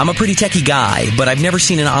 I'm a pretty techie guy, but I've never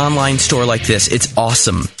seen an online store like this. It's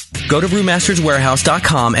awesome. Go to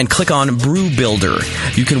brewmasterswarehouse.com and click on Brew Builder.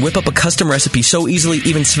 You can whip up a custom recipe so easily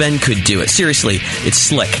even Sven could do it. Seriously, it's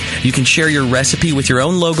slick. You can share your recipe with your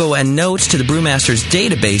own logo and notes to the Brewmaster's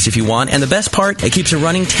database if you want. And the best part, it keeps a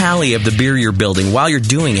running tally of the beer you're building while you're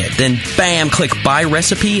doing it. Then bam, click Buy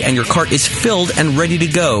Recipe and your cart is filled and ready to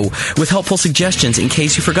go with helpful suggestions in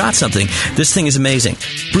case you forgot something. This thing is amazing.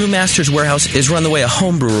 Brewmaster's Warehouse is run the way a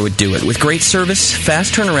homebrewer would do it, with great service,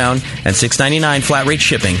 fast turnaround, and $6.99 flat rate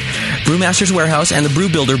shipping. Brewmaster's Warehouse and the Brew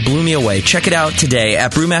Builder blew me away. Check it out today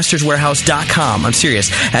at brewmasterswarehouse.com. I'm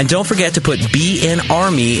serious. And don't forget to put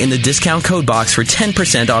BNARMY in the discount code box for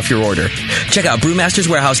 10% off your order. Check out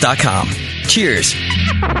brewmasterswarehouse.com. Cheers.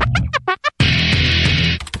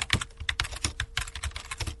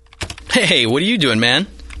 Hey, what are you doing, man?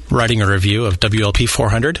 Writing a review of WLP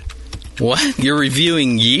 400. What? You're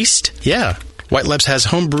reviewing yeast? Yeah. White Labs has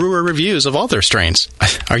homebrewer reviews of all their strains.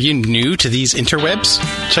 Are you new to these interwebs?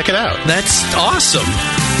 Check it out. That's awesome.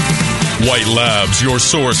 White Labs, your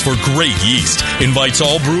source for great yeast, invites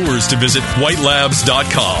all brewers to visit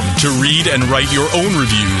whitelabs.com to read and write your own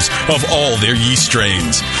reviews of all their yeast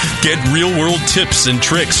strains. Get real-world tips and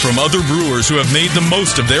tricks from other brewers who have made the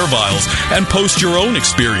most of their vials and post your own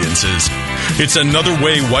experiences. It's another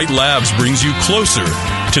way White Labs brings you closer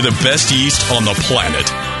to the best yeast on the planet.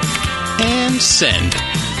 And send.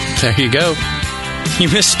 There you go. You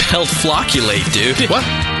misspelled flocculate, dude. What?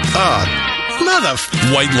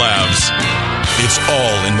 White Labs. It's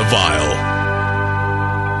all in the vial.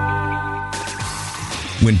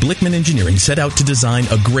 When Blickman Engineering set out to design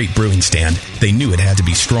a great brewing stand, they knew it had to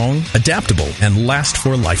be strong, adaptable, and last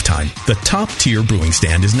for a lifetime. The top-tier brewing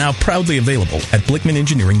stand is now proudly available at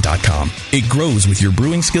BlickmanEngineering.com. It grows with your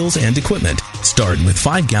brewing skills and equipment. Start with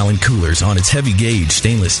 5-gallon coolers on its heavy-gauge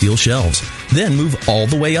stainless steel shelves. Then move all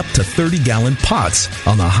the way up to 30-gallon pots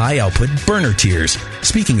on the high-output burner tiers.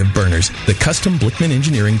 Speaking of burners, the custom Blickman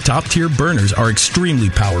Engineering top-tier burners are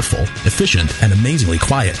extremely powerful, efficient, and amazingly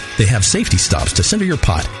quiet. They have safety stops to center your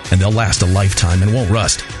pot, and they'll last a lifetime and won't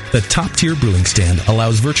rust. The top-tier brewing stand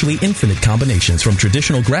allows virtually infinite combinations from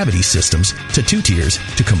traditional gravity systems to 2 tiers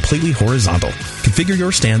to completely horizontal. Configure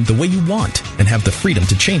your stand the way you want and have the freedom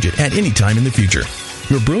to change it at any time in the future.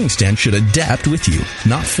 Your brewing stand should adapt with you,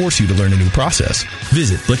 not force you to learn a new process.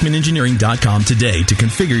 Visit BlickmanEngineering.com today to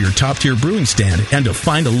configure your top-tier brewing stand and to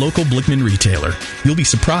find a local Blickman retailer. You'll be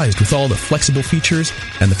surprised with all the flexible features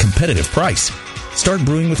and the competitive price. Start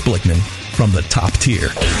brewing with Blickman from the top tier.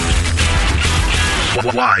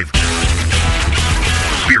 Live.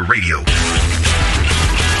 Beer Radio.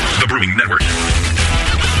 The Brewing Network.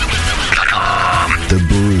 The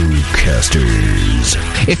Brewcasters.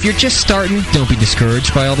 If you're just starting, don't be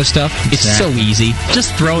discouraged by all this stuff. It's so easy.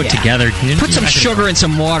 Just throw it together. Put some sugar and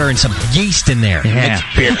some water and some yeast in there. Yeah.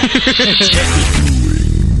 It's beer.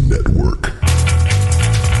 Brewing Network.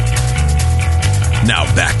 Now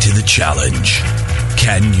back to the challenge.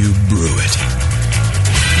 Can you brew it?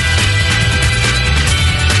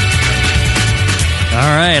 All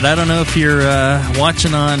right. I don't know if you're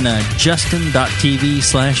watching on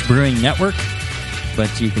justin.tv/brewing network,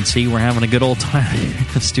 but you can see we're having a good old time in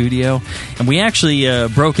the studio. And we actually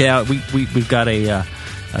broke out. We've got a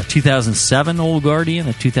 2007 Old Guardian,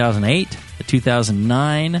 a 2008, a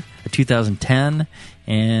 2009, a 2010,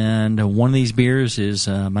 and one of these beers is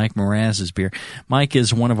Mike Mraz's beer. Mike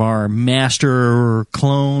is one of our master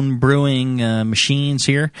clone brewing machines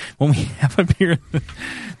here. When we have a beer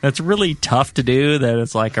that's really tough to do, that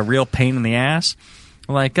it's like a real pain in the ass,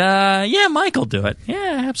 we're like, yeah, Mike will do it.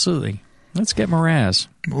 Yeah, absolutely. Let's get Mraz.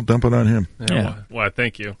 We'll dump it on him. Yeah. Why,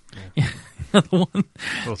 thank you. Yeah. the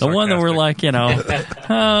one that we're like,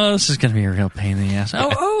 oh, this is going to be a real pain in the ass.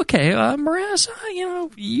 Oh, okay, Mraz,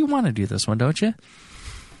 you want to do this one, don't you?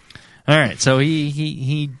 All right, so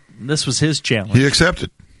he this was his challenge. He accepted.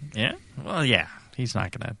 Yeah. Well, yeah. He's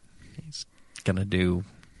gonna do.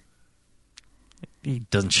 He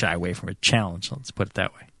doesn't shy away from a challenge. Let's put it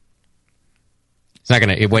that way. He's not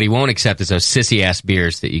gonna. What he won't accept is those sissy ass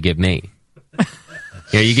beers that you give me.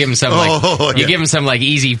 You give him some give him some like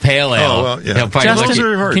easy pale ale. Oh, well, yeah. He'll probably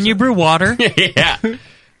Justin, can you brew water? Yeah.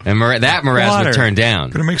 And that Mraz would turn down.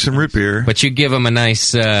 Gonna make some root beer. But you give him a nice,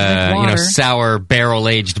 sour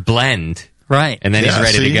barrel-aged blend. Right. And then he's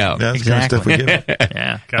ready to go. That's exactly. the kind of stuff we give him.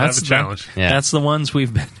 Yeah. Gotta have a challenge. That's the ones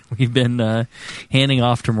we've been handing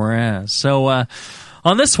off to Mraz. So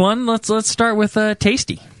on this one, let's start with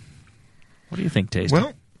Tasty. What do you think, Tasty?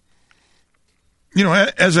 Well,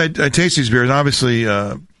 as I taste these beers, obviously,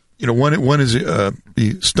 one is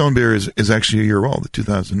the Stone beer is actually a year old, the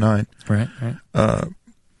 2009. Right.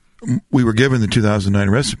 We were given the 2009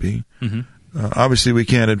 recipe. Mm-hmm. Obviously, we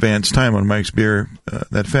can't advance time on Mike's beer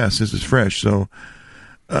that fast. This is fresh, so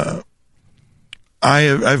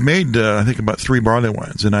I've made I think about 3 barley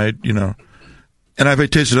wines, and I've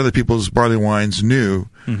tasted other people's barley wines new.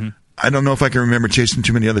 Mm-hmm. I don't know if I can remember tasting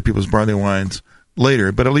too many other people's barley wines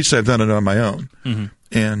later, but at least I've done it on my own. Mm-hmm.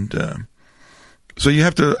 And so you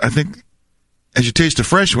have to, I think, as you taste a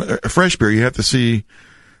fresh beer, you have to see,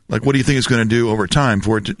 like, what do you think it's going to do over time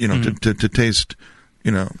for it to, to taste,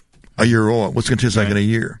 a year old? What's it going to taste like in a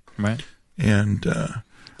year? Right. And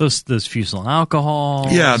those fusel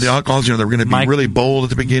alcohols. Yeah, the alcohols, they're going to be really bold at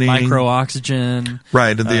the beginning. Micro oxygen.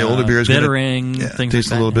 Right, and the older beer is going to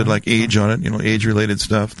taste a little bit like age on it, age-related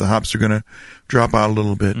stuff. The hops are going to drop out a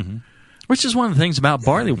little bit. Mm-hmm. Which is one of the things about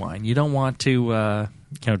barley wine. You don't want to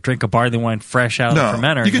drink a barley wine fresh out of the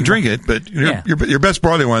fermenter. You can drink it, but your best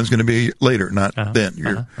barley wine is going to be later, not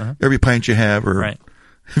then. Every pint you have, or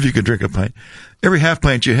if you can drink a pint, every half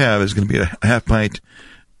pint you have is going to be a half pint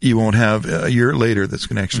you won't have a year later that's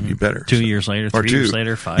going to actually be better. 2 years later, 3 years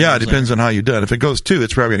later, 5 years Yeah, it depends on how you do it. If it goes 2,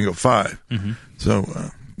 it's probably going to go 5. Mm-hmm. So,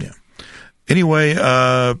 Anyway,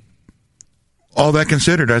 all that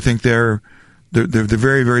considered, I think they're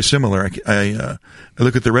very, very similar. I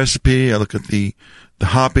look at the recipe, I look at the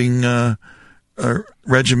hopping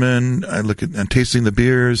regimen, I look at tasting the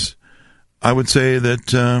beers. I would say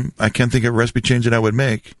that I can't think of a recipe change that I would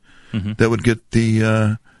make that would get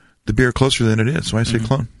the beer closer than it is. So I say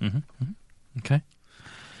clone. Mm-hmm. Mm-hmm. Okay.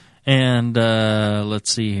 And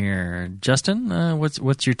let's see here, Justin,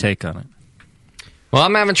 what's your take on it? Well,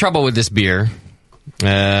 I'm having trouble with this beer,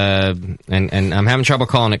 and I'm having trouble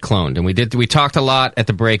calling it cloned. And we talked a lot at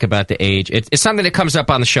the break about the age. It's something that comes up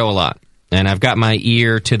on the show a lot, and I've got my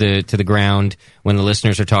ear to the ground when the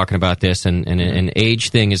listeners are talking about this. And an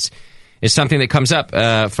age thing is something that comes up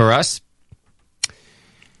for us.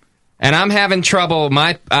 And I'm having trouble.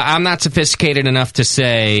 I'm not sophisticated enough to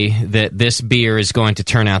say that this beer is going to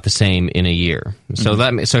turn out the same in a year.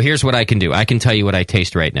 So here's what I can do. I can tell you what I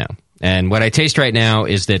taste right now. And what I taste right now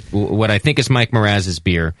is that what I think is Mike Mraz's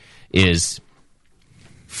beer is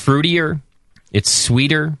fruitier, it's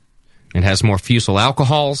sweeter, it has more fusel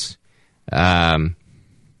alcohols, and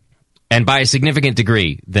by a significant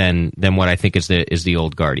degree than what I think is the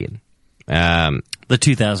Old Guardian. The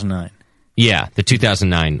 2009. Yeah, the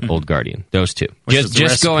 2009 Old Guardian. Those two. Which is the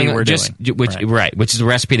recipe which is the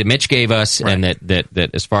recipe that Mitch gave us, and that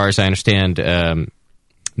as far as I understand, that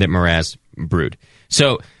Mraz brewed.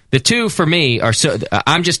 So the two for me are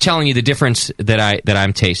I'm just telling you the difference that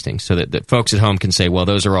I'm tasting, so that folks at home can say, well,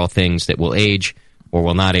 those are all things that will age or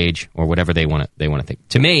will not age or whatever they want to think.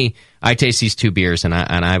 To me, I taste these two beers, and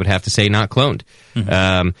I would have to say not cloned.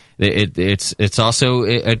 Mm-hmm. It's also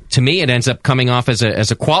to me it ends up coming off as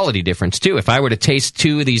a quality difference too. If I were to taste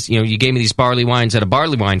two of these, you gave me these barley wines at a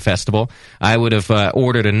barley wine festival, I would have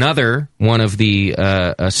ordered another one of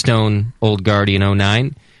the Stone Old Guardian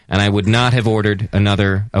 09. And I would not have ordered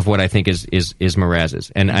another of what I think is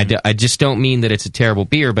Mraz's. And I just don't mean that it's a terrible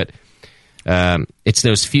beer, but it's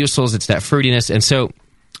those fusels, it's that fruitiness, and so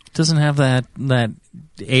it doesn't have that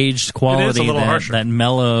aged quality, that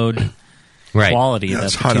mellowed quality that the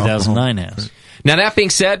 2009 has. Now that being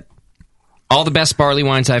said, all the best barley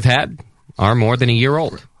wines I've had are more than a year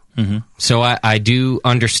old. Mm-hmm. So I do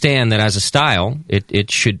understand that as a style,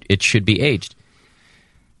 it should be aged.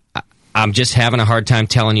 I'm just having a hard time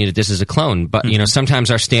telling you that this is a clone. But,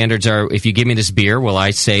 sometimes our standards are, if you give me this beer, will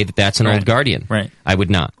I say that that's an Old Guardian? Right. I would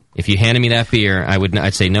not. If you handed me that beer,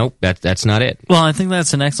 I'd say, nope, that's not it. Well, I think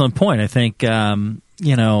that's an excellent point. I think,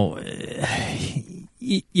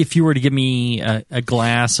 if you were to give me a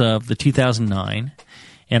glass of the 2009,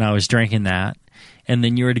 and I was drinking that, and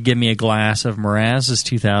then you were to give me a glass of Mraz's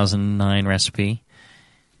 2009 recipe,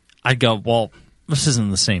 I'd go, well, this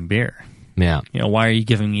isn't the same beer. Yeah. Why are you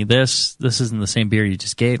giving me this? This isn't the same beer you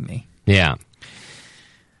just gave me. Yeah.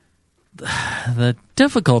 The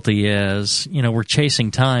difficulty is, we're chasing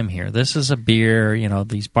time here. This is a beer,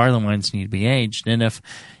 these barley wines need to be aged. And if,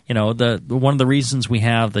 one of the reasons we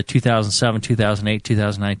have the 2007, 2008,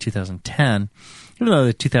 2009, 2010, even though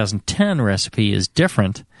the 2010 recipe is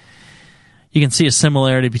different, you can see a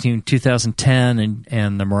similarity between 2010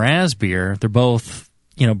 and the Mraz beer. They're both,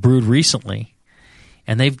 brewed recently.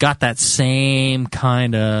 And they've got that same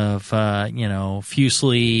kind of,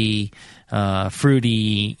 fusely,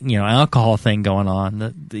 fruity, alcohol thing going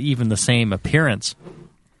on, even the same appearance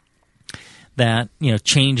that,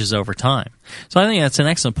 changes over time. So I think that's an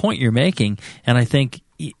excellent point you're making. And I think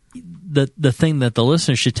the thing that the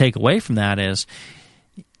listeners should take away from that is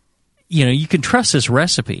you can trust this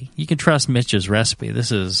recipe. You can trust Mitch's recipe.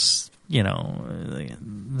 This is,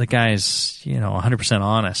 the guy's, 100%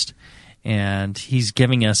 honest. And he's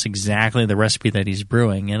giving us exactly the recipe that he's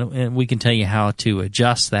brewing. And we can tell you how to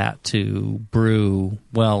adjust that to brew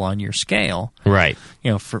well on your scale. Right.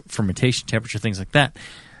 For fermentation temperature, things like that.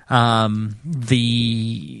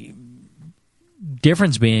 The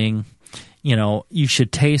difference being, you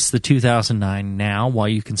should taste the 2009 now while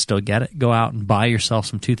you can still get it. Go out and buy yourself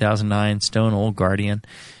some 2009 Stone Old Guardian.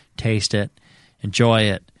 Taste it. Enjoy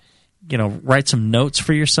it. Write some notes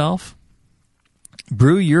for yourself.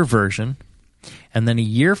 Brew your version. And then a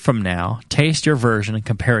year from now, taste your version and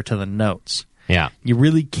compare it to the notes. Yeah. You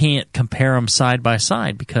really can't compare them side by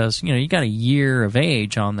side because, you got a year of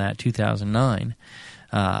age on that 2009.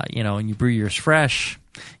 And you brew yours fresh.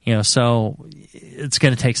 So it's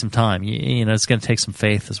going to take some time. It's going to take some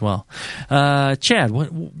faith as well. Chad,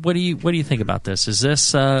 what do you think about this? Is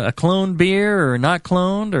this a cloned beer or not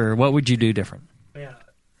cloned, or what would you do different? Yeah.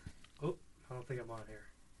 Oh, I don't think I'm on here.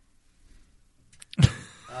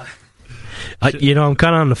 I'm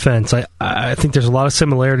kind of on the fence. I think there's a lot of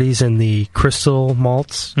similarities in the crystal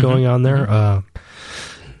malts going on there.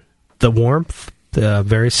 The warmth,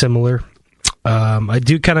 very similar. I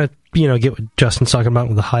do kind of, get what Justin's talking about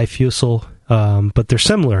with the high fusel, but they're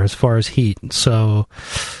similar as far as heat. So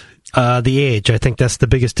the age, I think that's the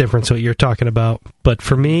biggest difference, what you're talking about. But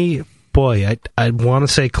for me, boy, I'd want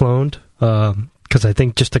to say cloned, because I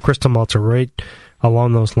think just the crystal malts are right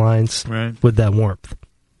along those lines with that warmth.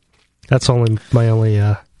 That's my only...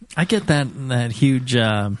 I get that huge,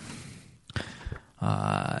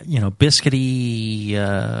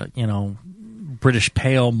 biscuity, British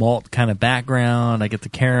pale malt kind of background. I get the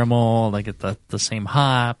caramel. I get the same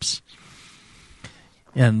hops.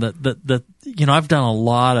 And I've done a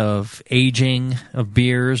lot of aging of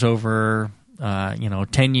beers over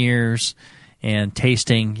 10 years and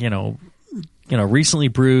tasting, recently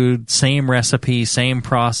brewed, same recipe, same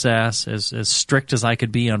process, as strict as I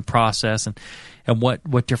could be on process, and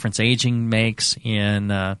what difference aging makes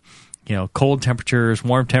in cold temperatures,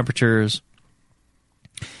 warm temperatures.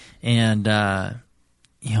 And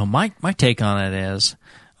my take on it is,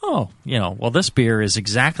 this beer is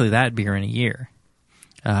exactly that beer in a year.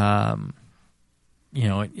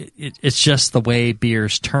 It's just the way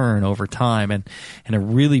beers turn over time, and it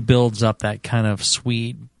really builds up that kind of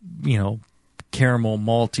sweet, caramel,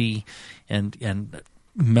 malty, and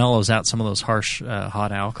mellows out some of those harsh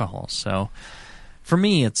hot alcohols. So for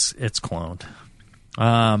me, it's cloned.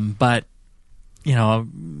 But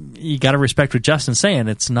you got to respect what Justin's saying.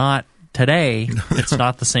 It's not today. It's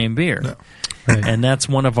not the same beer, no. Right. And that's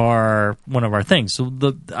one of our things. So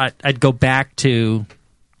I'd go back to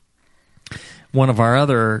one of our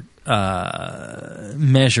other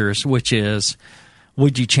measures, which is,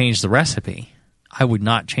 would you change the recipe? I would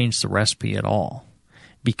not change the recipe at all,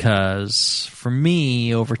 because for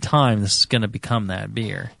me, over time, this is going to become that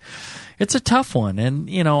beer. It's a tough one, and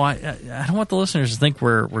I don't want the listeners to think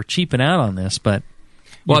we're cheaping out on this, but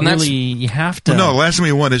you have to. Well, no, the last thing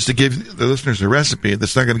we want is to give the listeners a recipe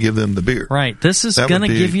that's not going to give them the beer. Right. This is going to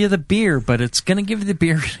give you the beer, but it's going to give you the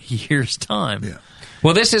beer in a year's time. Yeah.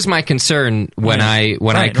 Well, this is my concern when I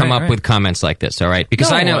come up with comments like this. All right,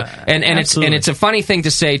 because I know, and it's a funny thing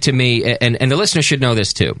to say to me, and the listeners should know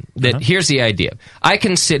this too. That here's the idea: I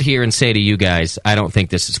can sit here and say to you guys, I don't think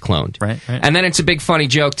this is cloned, right? And then it's a big funny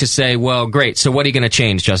joke to say, well, great. So what are you going to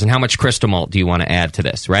change, Justin? How much crystal malt do you want to add to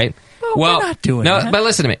this, right? Well, we're not doing that. But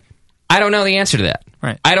listen to me. I don't know the answer to that.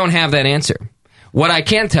 Right. I don't have that answer. What I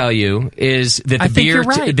can tell you is that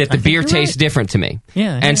the beer tastes different to me.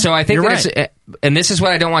 Yeah, and so I think and this is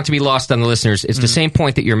what I don't want to be lost on the listeners. It's the same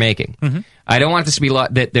point that you're making. Mm-hmm. I don't want this to be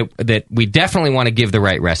that we definitely want to give the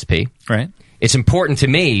right recipe. Right. It's important to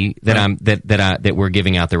me that that we're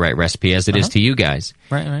giving out the right recipe, as it is to you guys.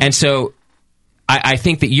 Right. And so I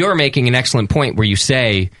think that you're making an excellent point where you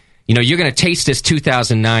say, you're going to taste this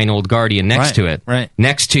 2009 Old Guardian next to it,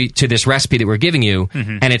 next to this recipe that we're giving you,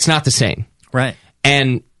 and it's not the same. Right.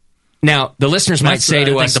 And now the listeners might say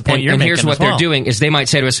to us, and here's what they're doing, is they might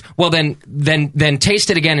say to us, well, then taste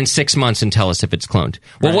it again in 6 months and tell us if it's cloned.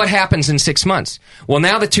 Well, what happens in 6 months? Well,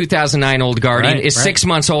 now the 2009 Old Guardian is 6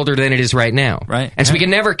 months older than it is right now. Right. And so we can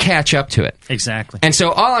never catch up to it. Exactly. And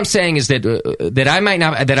so all I'm saying is that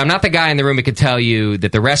I'm not the guy in the room who can tell you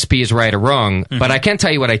that the recipe is right or wrong, but I can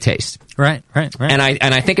tell you what I taste. Right. And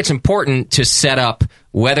I think it's important to set up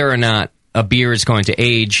whether or not a beer is going to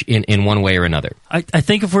age in one way or another. I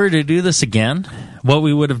think if we were to do this again, what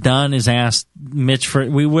we would have done is asked Mitch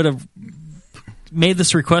we would have made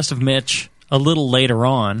this request of Mitch a little later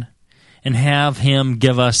on and have him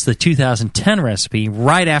give us the 2010 recipe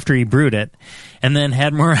right after he brewed it, and then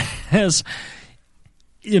had Mraz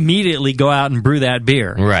immediately go out and brew that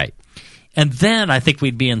beer. Right. And then I think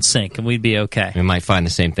we'd be in sync and we'd be okay. We might find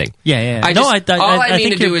the same thing. Yeah. All I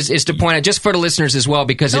mean to do is to point out, just for the listeners as well,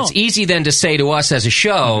 because it's easy then to say to us as a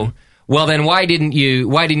show, well, then why didn't you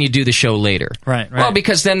do the show later? Right. Well,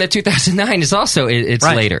 because then the 2009 is also it's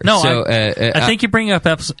right. later. No, so, I think you bring up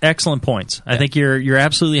excellent points. I think you're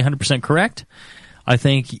absolutely 100% correct. I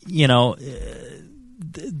think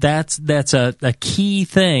that's a key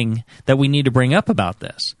thing that we need to bring up about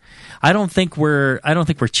this. I don't think we're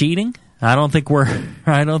cheating. I don't think we're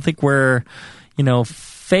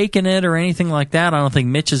faking it or anything like that. I don't think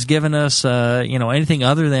Mitch has given us anything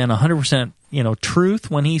other than 100%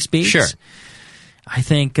 truth when he speaks. Sure. I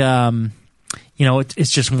think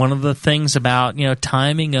it's just one of the things about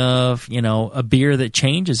timing of a beer that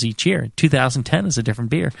changes each year. 2010 is a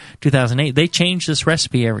different beer. 2008, they change this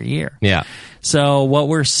recipe every year. Yeah. So what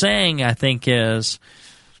we're saying, I think, is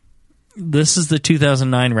this is the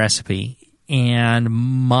 2009 recipe. And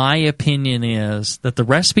my opinion is that the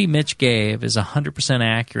recipe Mitch gave is 100%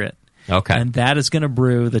 accurate. Okay. And that is going to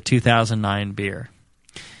brew the 2009 beer.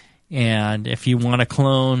 And if you want to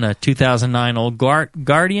clone a 2009 Old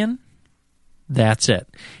Guardian, that's it.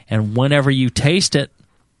 And whenever you taste it,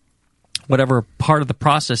 whatever part of the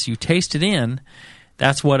process you taste it in,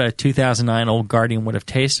 that's what a 2009 Old Guardian would have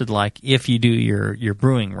tasted like if you do your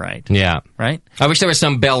brewing right. Yeah. Right? I wish there was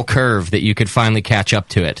some bell curve that you could finally catch up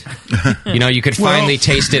to it. You could finally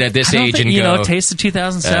taste it at this age and go... taste the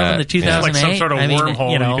 2007, the 2008. Like some sort of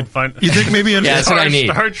wormhole you can find. You think maybe in that's what I need.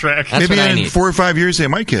 Star Trek. That's maybe what I in need. 4 or 5 years they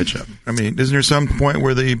might catch up. I mean, isn't there some point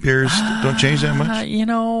where the beers don't change that much?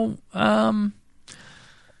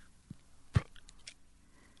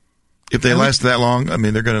 If they last that long, I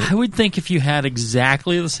mean, they're going to... I would think if you had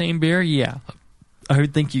exactly the same beer, yeah. I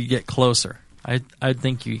would think you get closer. I'd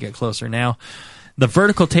think you get closer. Now, the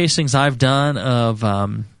vertical tastings I've done of,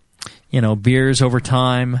 beers over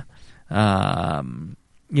time, I've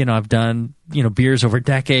done, beers over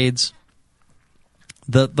decades.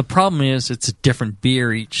 The problem is it's a different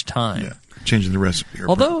beer each time. Yeah, changing the recipe.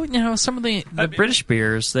 Although, some of the British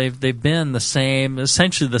beers, they've been the same,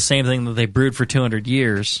 essentially the same thing that they brewed for 200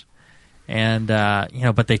 years. And,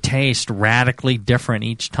 but they taste radically different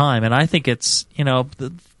each time. And I think it's,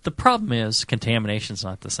 the problem is contamination's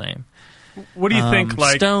not the same. What do you think,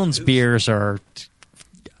 Stone's beers are...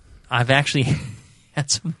 I've actually had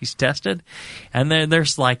some of these tested, and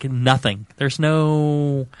there's like nothing. There's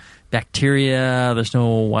no bacteria, there's no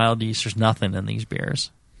wild yeast, there's nothing in these beers.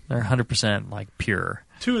 They're 100% like pure.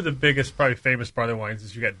 Two of the biggest, probably famous barley wines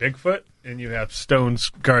is you got Bigfoot and you have Stone's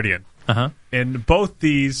Guardian. Uh-huh. And both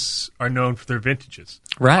these are known for their vintages.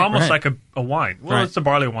 Right. Almost like a wine. Well, right. It's a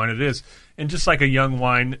barley wine, it is. And just like a young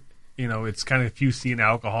wine, it's kind of fusey in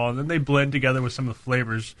alcohol, and then they blend together with some of the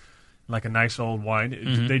flavors like a nice old wine.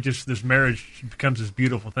 Mm-hmm. This marriage becomes this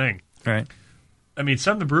beautiful thing. Right. I mean,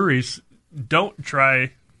 some of the breweries don't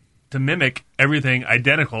try to mimic everything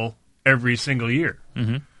identical every single year.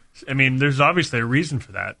 Mm-hmm. I mean, there's obviously a reason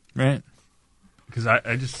for that. Right. Because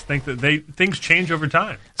I just think that things change over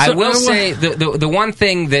time. I will say the one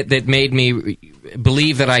thing that made me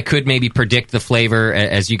believe that I could maybe predict the flavor,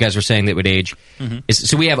 as you guys were saying, that would age, is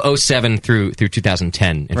so we have 07 through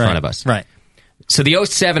 2010 in front of us. Right. So the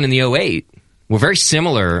 07 and the 08 were very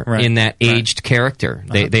similar in that aged character.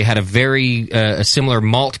 They had a very a similar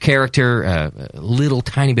malt character, a little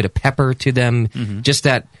tiny bit of pepper to them, just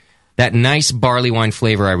that nice barley wine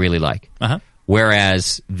flavor I really like. Uh-huh.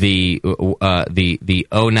 Whereas the 09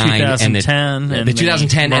 and the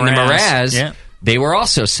 2010 and the Mraz, they were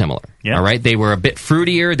also similar. Yeah. All right, they were a bit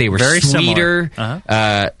fruitier. They were very sweeter.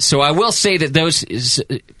 Uh-huh. So I will say that those.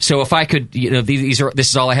 So if I could, this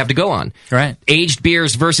is all I have to go on. Right. Aged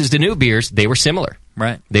beers versus the new beers, they were similar.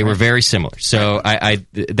 Right. They were very similar. So I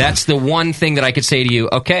that's the one thing that I could say to you.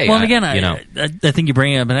 Okay. Well, again, I think you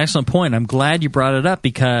bring up an excellent point. I'm glad you brought it up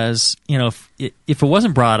because if it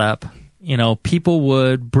wasn't brought up, people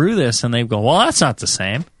would brew this and they'd go, well, that's not the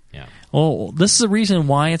same. Yeah. Well, this is the reason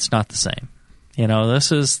why it's not the same.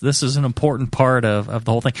 This is an important part of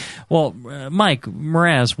the whole thing. Well, Mike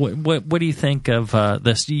Mraz, what do you think of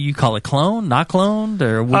this? Do you call it clone, not cloned,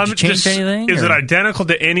 or would you change anything? Is it identical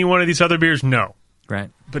to any one of these other beers? No.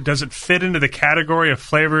 Right. But does it fit into the category of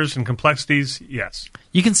flavors and complexities? Yes.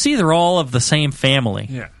 You can see they're all of the same family.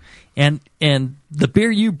 Yeah. And the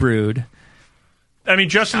beer you brewed. I mean,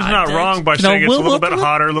 Justin's not wrong by saying it's a little bit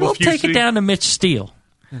hotter, a little fusey. We'll take it down to Mitch Steele.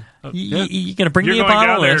 You gonna bring You're me a going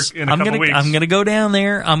bottle down of this? there in a couple weeks. I'm gonna go down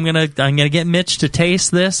there. I'm gonna get Mitch to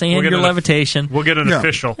taste this and your levitation. We'll get an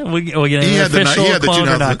official. We'll get He an had the official clone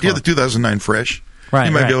or not he had clone. the 2009 fresh. Right,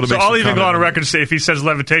 He might be able to So make I'll some even go on comment. a record and say if he says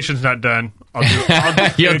levitation's not done, I'll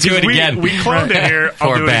do You'll do it again. We cloned it here. I'll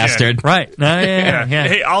Poor do it bastard. again. Right. No, yeah.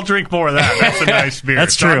 Hey, I'll drink more of that. That's a nice beer.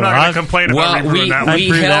 That's So true. I'm not going to complain about Well,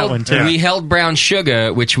 rebrewing that one. we held brown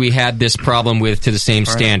sugar, which we had this problem with, to the same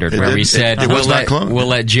standard, where we said we'll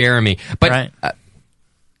let Jeremy. But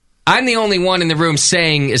I'm the only one in the room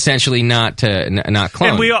saying essentially not clone. And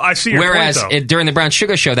I see your Whereas point, though. during the brown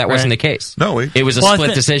sugar show, that wasn't the case. No, it was a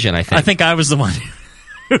split decision. I think. I think I was the one.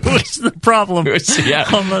 It was the problem on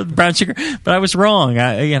the brown sugar, but I was wrong.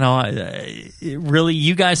 Really,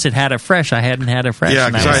 you guys had it fresh. I hadn't had it fresh. Yeah,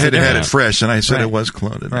 because I had had it fresh, and I said it was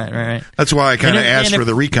cloned. Right. That's why I kind of asked for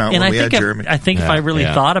the recount when we had Jeremy. I think if I really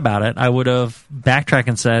thought about it, I would have backtracked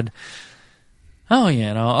and said, "Oh,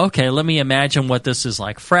 okay, let me imagine what this is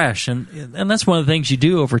like fresh." And that's one of the things you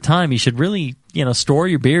do over time. You should really, store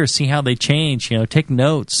your beers, see how they change, take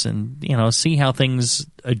notes, and, see how things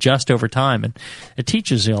adjust over time. And it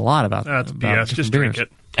teaches you a lot about That's about BS. Just beers. drink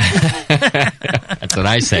it. That's what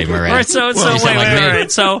I say, Mraz. All right, so You sound like me.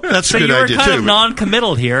 wait. So That's a good you were idea, kind too. of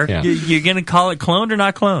non-committal here. Yeah. You're going to call it cloned or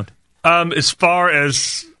not cloned? As far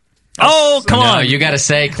as... Oh, come on. You got to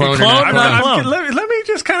say clone or Clone not or not clone. clone? Let me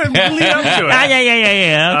just kind of lead up to it.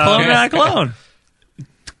 Yeah. Clone or not clone?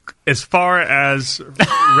 As far as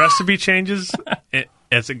recipe changes,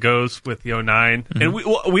 as it goes with the 09, and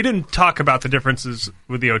we didn't talk about the differences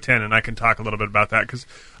with the 010, and I can talk a little bit about that because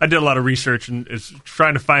I did a lot of research and is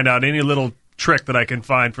trying to find out any little trick that I can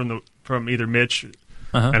find from either Mitch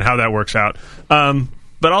and how that works out.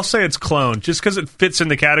 But I'll say it's cloned just because it fits in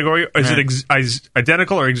the category. Is it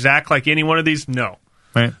identical or exact like any one of these? No.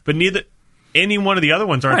 Right. But any one of the other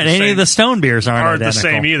ones aren't the same. Any of the stone beers aren't the identical.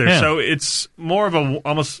 same either. Yeah. So it's more of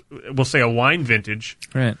almost we'll say a wine vintage.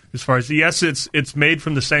 Right. As far as it's made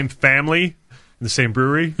from the same family, the same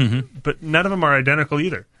brewery, but none of them are identical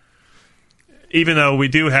either. Even though we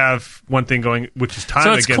do have one thing going, which is time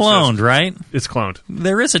against us. So it's cloned, right? It's cloned.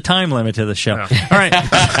 There is a time limit to the show. Yeah. All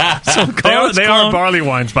right. So they are barley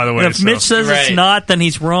wines, by the way. And if Mitch says it's not, then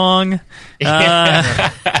he's wrong.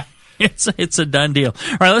 It's a done deal.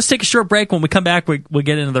 All right, let's take a short break. When we come back, we'll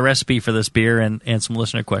get into the recipe for this beer and some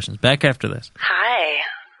listener questions. Back after this. Hi.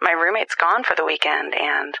 My roommate's gone for the weekend,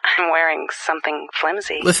 and I'm wearing something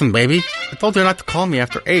flimsy. Listen, baby, I told you not to call me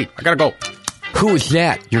after 8. I gotta go. Who is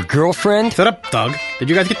that? Your girlfriend? Shut up, Doug. Did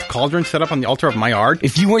you guys get the cauldron set up on the altar of my yard?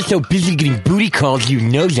 If you weren't so busy getting booty calls, you'd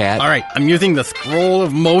know that. All right, I'm using the scroll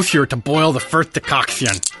of Mosher to boil the first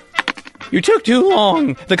decoction. You took too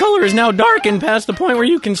long. The color is now darkened past the point where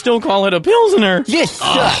you can still call it a Pilsner. This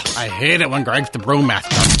sucks. I hate it when Greg's the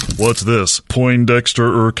brewmaster. What's this? Poindexter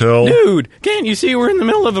Urkel? Dude, can't you see we're in the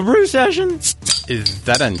middle of a brew session? Is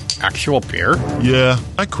that an actual beer? Yeah,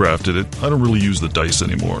 I crafted it. I don't really use the dice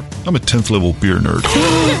anymore. I'm a 10th level beer nerd.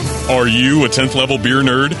 Are you a 10th level beer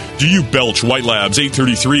nerd? Do you belch White Labs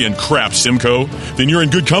 833 and crap Simcoe? Then you're in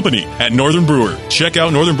good company at Northern Brewer. Check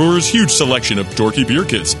out Northern Brewer's huge selection of dorky beer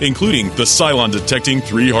kits, including the Cylon Detecting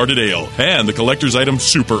 3-Hearted Ale and the collector's item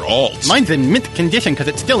Super Alt. Mine's in mint condition because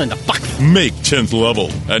it's still in the box. Make 10th level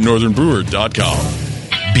at northernbrewer.com.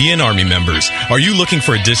 BN Army members, are you looking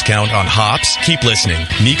for a discount on hops? Keep listening.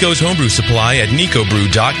 Nico's Homebrew Supply at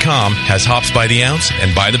nicobrew.com has hops by the ounce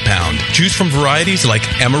and by the pound. Choose from varieties like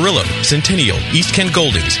Amarillo, Centennial, East Kent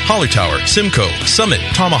Goldings, Hallertauer, Simcoe, Summit,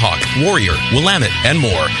 Tomahawk, Warrior, Willamette, and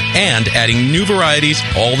more. And adding new varieties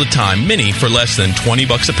all the time, many for less than $20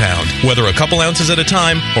 a pound. Whether a couple ounces at a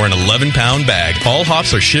time or an 11-pound bag, all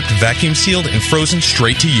hops are shipped vacuum sealed and frozen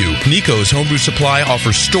straight to you. Nico's Homebrew Supply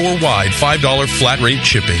offers store-wide $5 flat rate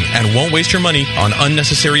shipping and won't waste your money on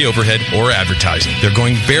unnecessary overhead or advertising. They're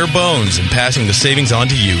going bare bones and passing the savings on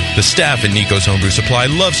to you. The staff at Nico's Homebrew Supply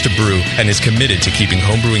loves to brew and is committed to keeping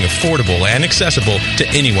homebrewing affordable and accessible to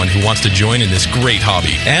anyone who wants to join in this great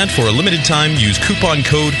hobby. And for a limited time, use coupon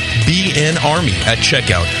code BNARMY at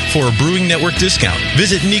checkout for a Brewing Network discount.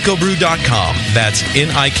 Visit nicobrew.com. That's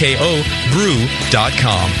N-I-K-O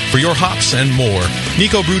brew.com for your hops and more.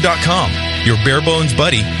 nicobrew.com, your bare bones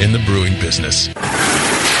buddy in the brewing business.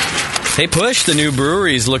 Hey, Push, the new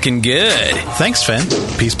brewery's looking good. Thanks, Finn.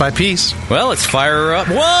 Piece by piece. Well, let's fire her up.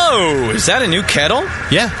 Whoa! Is that a new kettle?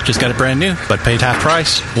 Yeah, just got it brand new, but paid half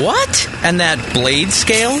price. What? And that blade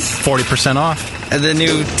scale? 40% off. The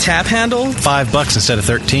new tap handle? $5 instead of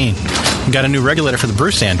 13. Got a new regulator for the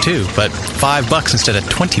brew stand, too, but $5 instead of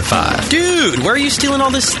 25. Dude, where are you stealing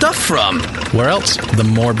all this stuff from? Where else? The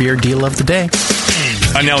More Beer deal of the day.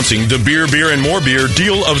 Announcing the Beer, and More Beer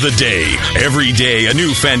Deal of the Day. Every day, a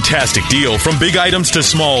new fantastic deal from big items to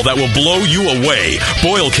small that will blow you away.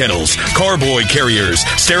 Boil kettles, carboy carriers,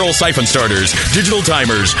 sterile siphon starters, digital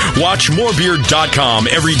timers. Watch morebeer.com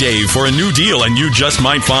every day for a new deal, and you just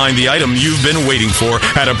might find the item you've been waiting for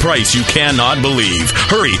at a price you cannot believe.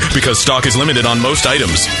 Hurry, because stock is limited on most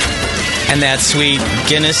items. And that sweet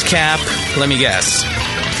Guinness cap, let me guess.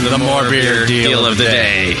 The More Beer Deal of the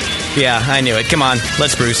Day. Yeah, I knew it. Come on,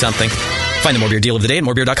 let's brew something. Find the More Beer Deal of the Day at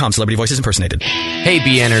morebeer.com. Celebrity voices impersonated. Hey,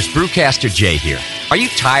 BNers, Brewcaster Jay here. Are you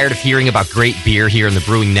tired of hearing about great beer here in the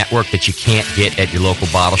Brewing Network that you can't get at your local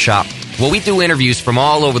bottle shop? Well, we do interviews from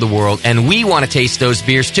all over the world, and we want to taste those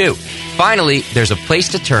beers too. Finally, there's a place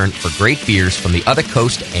to turn for great beers from the other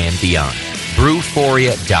coast and beyond.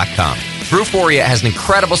 Brewforia.com. Brewforia has an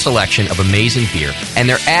incredible selection of amazing beer, and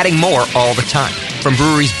they're adding more all the time. From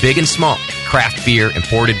breweries big and small, craft beer,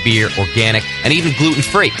 imported beer, organic, and even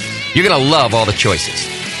gluten-free. You're going to love all the choices.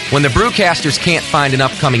 When the Brewcasters can't find an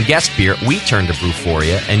upcoming guest beer, we turn to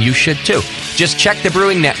Brewforia, and you should too. Just check the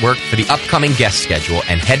Brewing Network for the upcoming guest schedule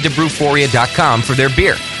and head to Brewforia.com for their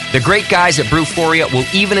beer. The great guys at Brewforia will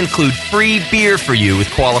even include free beer for you with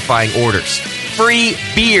qualifying orders. Free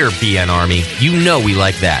beer, BN Army. You know we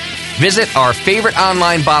like that. Visit our favorite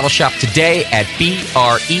online bottle shop today at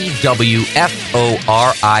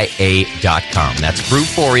BREWFORIA.com. That's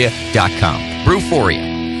Brewforia.com.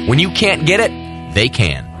 Brewforia. When you can't get it, they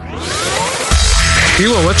can.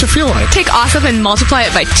 Hilo, what's it feel like? Take awesome and multiply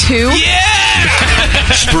it by 2. Yeah!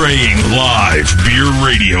 Spraying live beer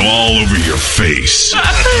radio all over your face.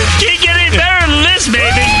 Can't get any better than this,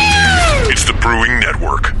 baby. It's the Brewing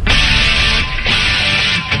Network.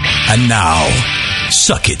 And now,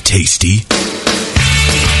 suck it, Tasty.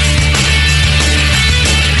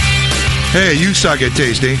 Hey, you suck it,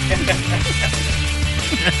 Tasty.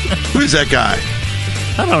 Who is that guy?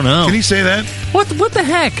 I don't know. Can he say that? What the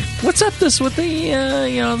heck? What's up this with the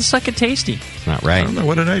the suck it tasty? It's not right. I don't know.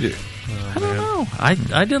 What did I do? I don't know. I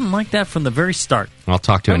didn't like that from the very start. I'll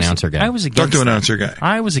talk to an announcer guy. I was against Talk to an that. announcer guy.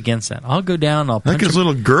 I was against that. I'll go down. I'll I punch think his him.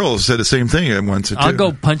 little girl said the same thing at once. I'll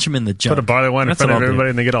go punch him in the junk. Put a barley wine in That's front what of I'll do. everybody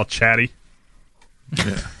and they get all chatty.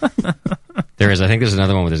 Yeah. There is. I think there's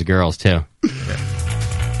another one with his girls, too. Does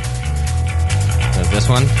this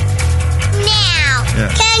one? Now,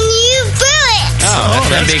 Yeah. can you brew it? Oh,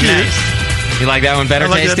 that's cute. nice. You like that one better, I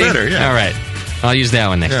like that Tasty? better, yeah. All right. I'll use that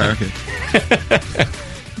one next time. Okay.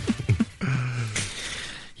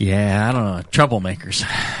 Yeah, I don't know. Troublemakers.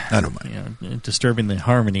 I don't mind. Disturbing the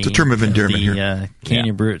harmony. It's a term of endearment the, here. Can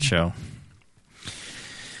You Brew It show.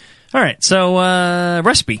 All right, so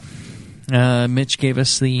recipe. Mitch gave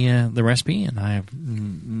us the recipe, and I have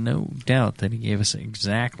no doubt that he gave us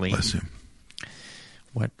exactly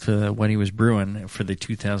what he was brewing for the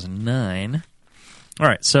 2009. All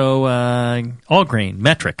right, so all grain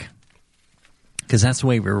metric, because that's the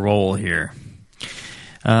way we roll here.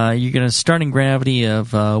 You get a starting gravity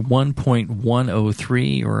of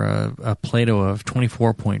 1.103 or a Plato of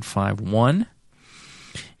 24.51.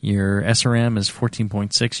 Your SRM is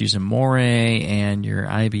 14.6 using Moray, and your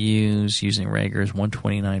IBUs using Rager is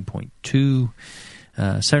 129.2.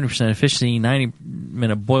 70% efficiency,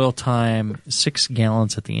 90-minute boil time, 6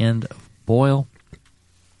 gallons at the end of boil.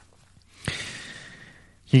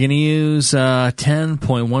 You're going to use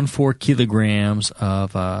 10.14 kilograms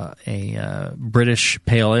of a British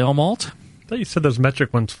pale ale malt. I thought you said those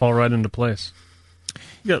metric ones fall right into place.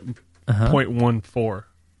 You got 0.14.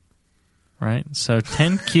 Right, so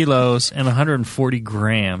 10 kilos and 140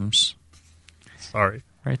 grams. Sorry.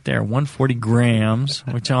 Right there, 140 grams,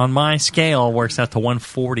 which on my scale works out to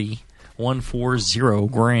 140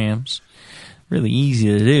 grams. Really easy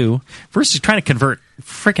to do. Versus trying to convert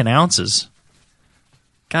freaking ounces.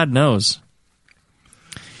 God knows.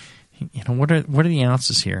 You know, what are the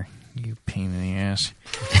ounces here? You pain in the ass.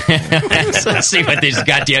 Let's see what these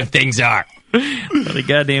goddamn things are. What the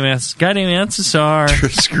goddamn ounces are.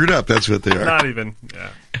 Screwed up, that's what they are. Not even, yeah.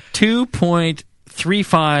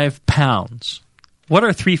 2.35 pounds. What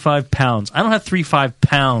are 3.5 pounds? I don't have 3.5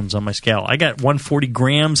 pounds on my scale. I got 140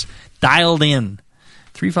 grams dialed in.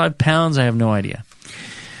 3.5 pounds, I have no idea.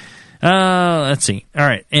 Let's see. All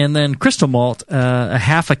right. And then crystal malt, a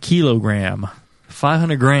half a kilogram.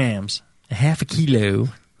 500 grams. A half a kilo.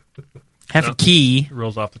 Half a key.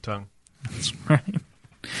 Rolls off the tongue. That's right.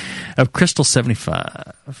 Of Crystal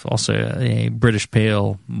 75. Also a British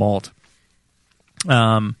pale malt.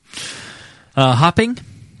 Hopping.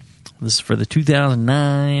 This is for the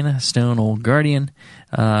 2009 Stone Old Guardian.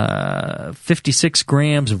 56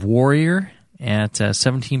 grams of Warrior at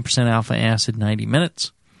 17% alpha acid, 90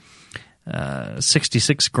 minutes.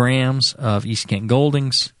 66 grams of East Kent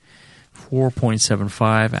Goldings,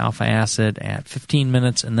 4.75 alpha acid at 15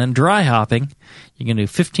 minutes, and then dry hopping. You can do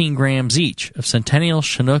 15 grams each of Centennial,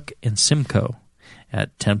 Chinook, and Simcoe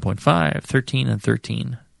at 10.5, 13, and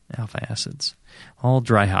 13 alpha acids, all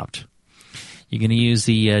dry hopped. You're going to use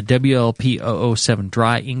the WLP 007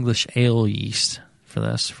 dry English ale yeast for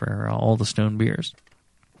this, for all the stone beers.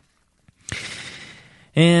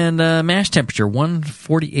 And mash temperature,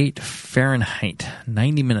 148 Fahrenheit,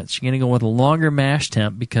 90 minutes. You're going to go with a longer mash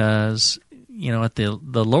temp because, at the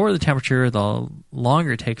lower the temperature, the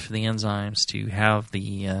longer it takes for the enzymes to have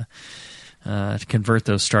the to convert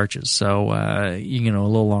those starches. So, a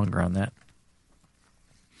little longer on that.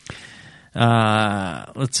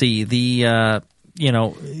 Let's see.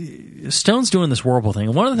 Stone's doing this Whirlpool thing.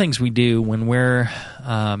 And one of the things we do when we're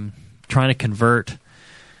trying to convert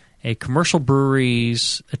a commercial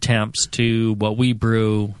brewery's attempts to what we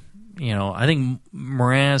brew, I think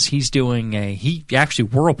Mraz, he actually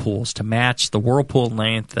whirlpools to match the whirlpool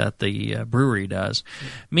length that the brewery does.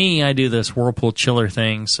 Me, I do this Whirlpool chiller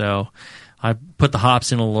thing, so I put the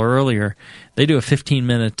hops in a little earlier. They do a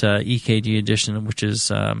 15-minute EKG edition, which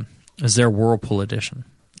is their Whirlpool edition,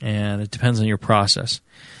 and it depends on your process.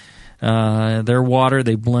 Their water,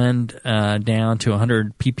 they blend down to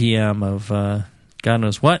 100 ppm of God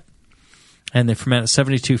knows what, and they ferment at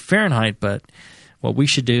 72 Fahrenheit, but what we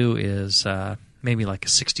should do is maybe like a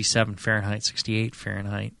 67 Fahrenheit, 68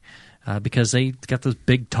 Fahrenheit, because they got those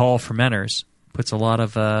big, tall fermenters. Puts a lot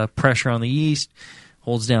of pressure on the yeast,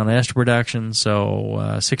 holds down ester production,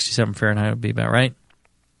 so 67 Fahrenheit would be about right.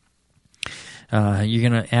 You're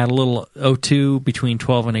going to add a little O2 between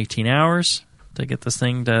 12 and 18 hours to get this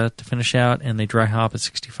thing to finish out, and they dry hop at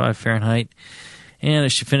 65 Fahrenheit. And it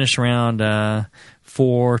should finish around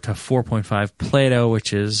 4 to 4.5 Plato,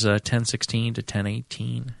 which is 1016 to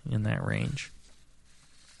 1018 in that range.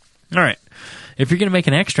 All right. If you're going to make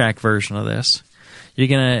an extract version of this, you're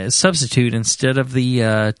going to substitute, instead of the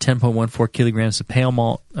 10.14 kilograms of pale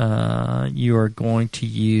malt, you are going to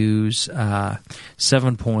use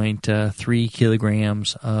 7.3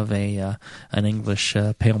 kilograms of an English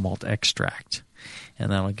pale malt extract,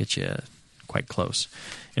 and that'll get you quite close.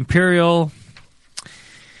 Imperial,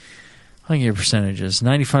 I'll give you percentages: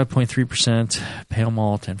 95.3% pale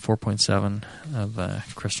malt and 4.7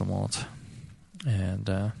 of crystal malt,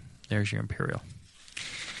 and there's your Imperial.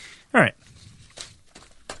 All right.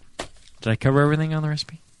 Did I cover everything on the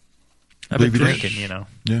recipe? I've been drinking,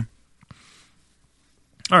 Yeah.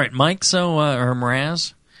 All right, Mike. So, or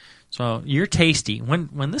Mraz. So you're tasty.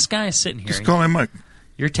 When this guy is sitting here, Just call him Mike.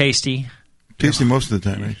 You're tasty. Tasty most of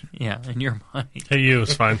the time, actually. Yeah, and you're Mike. Hey, you,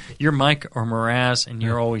 it's fine. You're Mike or Mraz, and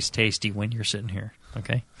you're always tasty when you're sitting here.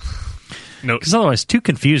 Okay. No, because otherwise, too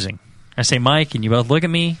confusing. I say Mike, and you both look at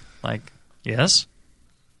me like, yes.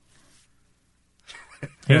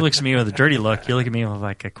 He looks at me with a dirty look. You look at me with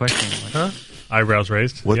like a question. Like, huh? Eyebrows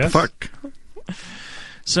raised. What the fuck?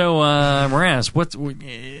 So, Mraz,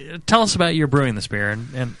 tell us about your brewing this beer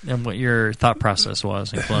and what your thought process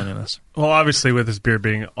was in cloning this. Well, obviously, with this beer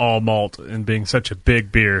being all malt and being such a big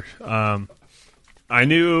beer, I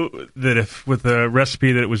knew that if with the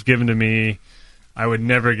recipe that was given to me, I would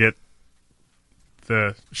never get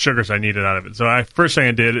the sugars I needed out of it. So first thing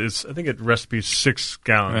I did is, I think it recipe 6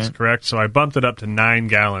 gallons, right, correct? So I bumped it up to 9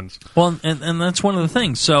 gallons. Well, and that's one of the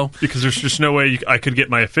things. So because there's just no way I could get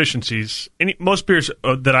my efficiencies. Most beers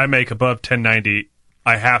that I make above 1090,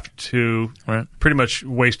 I have to pretty much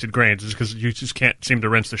wasted grains, because you just can't seem to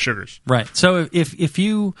rinse the sugars. Right. So if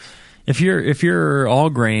you're all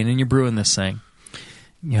grain and you're brewing this thing,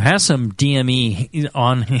 you have some DME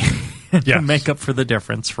on to make up for the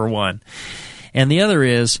difference, for one. And the other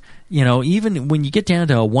is, even when you get down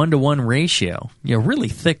to a 1-to-1 ratio, really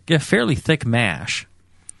thick, fairly thick mash,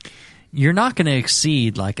 you're not going to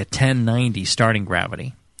exceed like a 1090 starting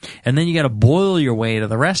gravity. And then you got to boil your way to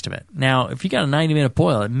the rest of it. Now, if you got a 90-minute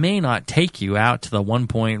boil, it may not take you out to the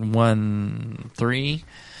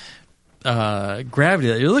 1.13 gravity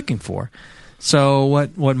that you're looking for. So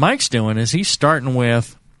what Mike's doing is he's starting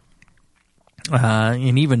with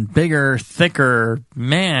an even bigger, thicker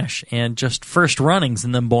mash and just first runnings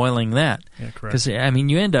and then boiling that. Yeah, correct. Because,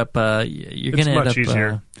 you end up, you're going to end up,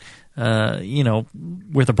 easier.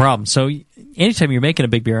 With a problem. So anytime you're making a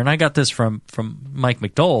big beer, and I got this from Mike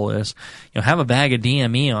McDole, is, have a bag of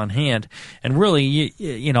DME on hand. And really,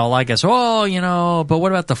 like us, but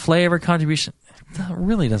what about the flavor contribution? It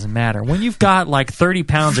really doesn't matter. When you've got like 30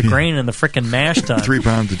 pounds of grain in the frickin' mash tun, 3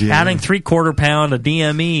 pounds of DME. Adding 3/4 pound of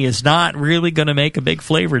DME is not really going to make a big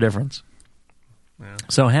flavor difference.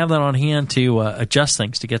 So have that on hand to adjust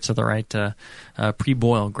things to get to the right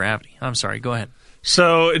pre-boil gravity. I'm sorry, go ahead.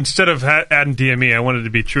 So instead of adding DME, I wanted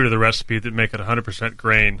to be true to the recipe that make it 100%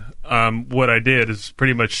 grain. What I did is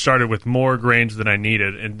pretty much started with more grains than I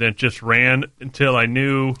needed, and then just ran until I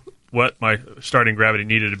knew what my starting gravity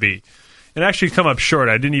needed to be. And actually come up short.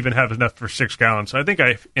 I didn't even have enough for 6 gallons. So I think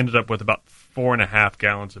I ended up with about 4.5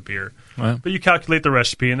 gallons of beer. Wow. But you calculate the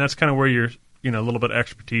recipe, and that's kind of where your a little bit of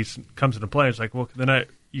expertise comes into play. It's like, well, then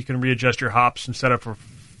you can readjust your hops instead of for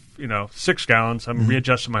 6 gallons. I'm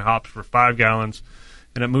readjusting my hops for 5 gallons,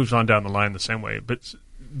 and it moves on down the line the same way. But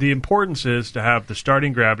the importance is to have the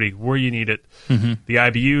starting gravity where you need it, the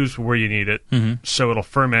IBUs where you need it, so it'll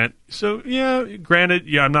ferment. So granted,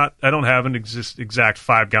 I don't have an exact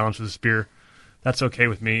 5 gallons of this beer. That's okay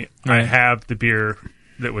with me. Right. I have the beer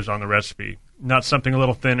that was on the recipe, not something a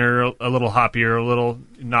little thinner, a little hoppier, a little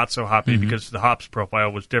not so hoppy, because the hops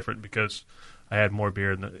profile was different because I had more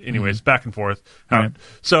beer. Anyways, back and forth. Right.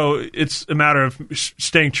 So it's a matter of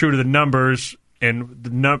staying true to the numbers, and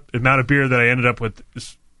the amount of beer that I ended up with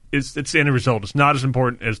it's the end result. It's not as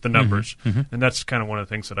important as the numbers, and that's kind of one of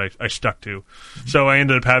the things that I stuck to. So I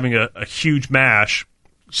ended up having a huge mash,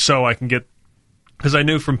 so I can get, because I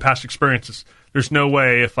knew from past experiences, there's no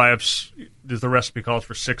way if the recipe calls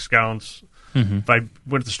for 6 gallons. If I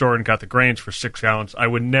went to the store and got the grains for 6 gallons, I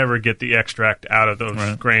would never get the extract out of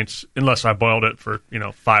those grains unless I boiled it for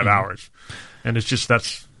 5 hours. And it's just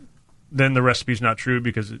then the recipe's not true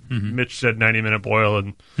because Mitch said 90-minute boil,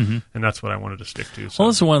 and that's what I wanted to stick to. So. Well,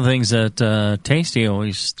 this is one of the things that Tasty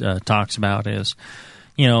always talks about is,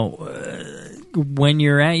 when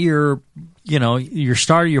you're at your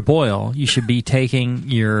start of your boil, you should be taking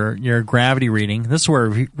your gravity reading. This is where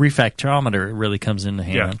refractometer really comes into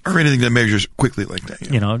hand. Or anything that measures quickly like that. At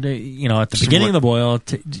the beginning of the boil,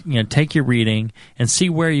 take your reading and see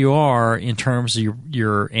where you are in terms of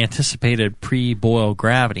your anticipated pre-boil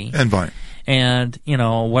gravity and volume. And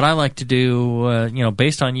what I like to do,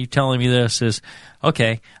 based on you telling me this, is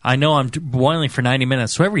okay. I know I'm boiling for 90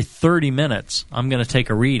 minutes, so every 30 minutes I'm going to take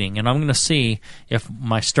a reading, and I'm going to see if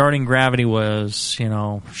my starting gravity was,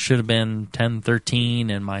 should have been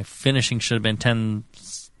 10-13, and my finishing should have been 10.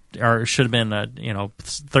 Or should have been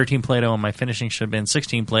 13 Plato, and my finishing should have been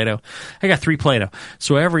 16 Plato. I got 3 Plato,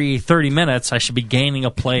 so every 30 minutes I should be gaining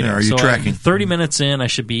a Plato. Are you tracking? 30 minutes in, I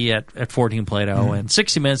should be at 14 Plato, and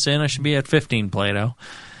 60 minutes in, I should be at 15 Plato.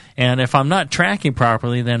 And if I'm not tracking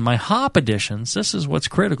properly, then my hop additions, this is what's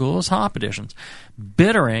critical, is hop additions.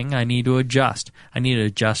 Bittering, I need to adjust. I need to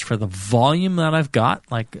adjust for the volume that I've got,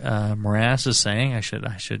 like Mraz is saying. I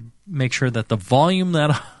should make sure that the volume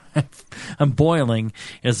that I'm boiling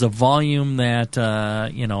is the volume that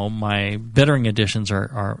my bittering additions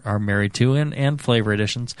are married to, and flavor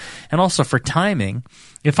additions. And also for timing,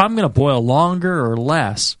 if I'm going to boil longer or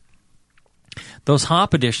less, those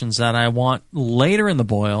hop additions that I want later in the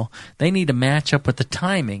boil, they need to match up with the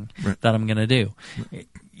timing that I'm going to do.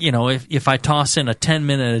 If I toss in a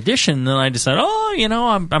 10-minute addition, then I decide,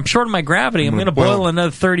 I'm short of my gravity. I'm going to boil another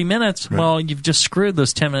 30 minutes. Right. Well, you've just screwed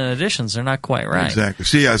those 10-minute additions. They're not quite right. Exactly.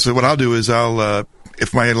 So what I'll do is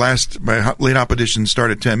if my late hop addition start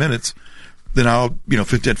at 10 minutes, then I'll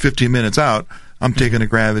 15 minutes out, I'm taking a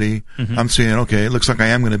gravity. I'm saying, okay, it looks like I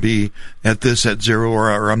am going to be at 0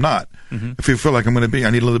 or I'm not. If you feel like I need a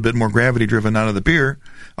little bit more gravity driven out of the beer,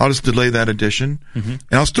 I'll just delay that addition, and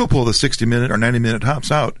I'll still pull the 60-minute or 90-minute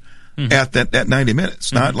hops out at 90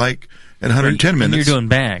 minutes, not like at 110 minutes. And you're doing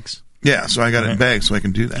bags. Yeah, so I got it in bags so I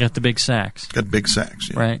can do that. You got the big sacks. Got big sacks,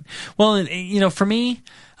 yeah. Right. Well, for me,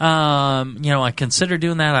 I consider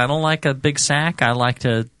doing that. I don't like a big sack. I like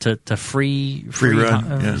to free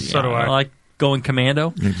run. So do I. I like going commando.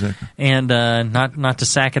 Exactly. And not to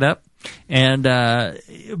sack it up. And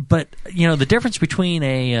but the difference between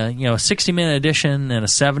a 60-minute edition and a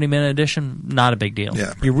 70-minute edition, not a big deal.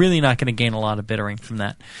 Yeah. You're really not going to gain a lot of bittering from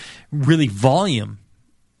that. Really, volume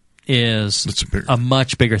is a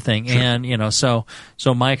much bigger thing. Sure. And so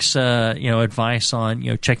Mike's advice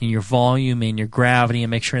on checking your volume and your gravity and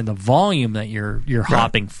make sure the volume that you're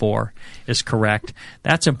hopping for is correct.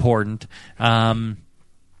 That's important.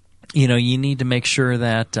 You need to make sure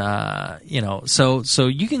that, so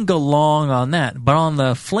you can go long on that. But on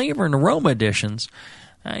the flavor and aroma additions,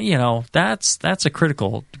 that's a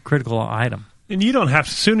critical item. And you don't have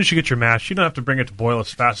to, as soon as you get your mash, you don't have to bring it to boil as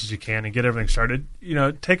fast as you can and get everything started.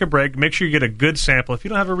 Take a break, make sure you get a good sample. If you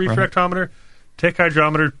don't have a refractometer, take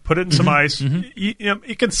hydrometer, put it in some ice.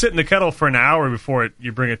 You can sit in the kettle for an hour before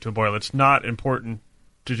you bring it to a boil. It's not important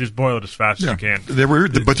to just boil it as fast as you can.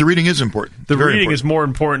 But the reading is important. The reading is more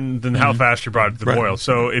important than how fast you brought it to the boil.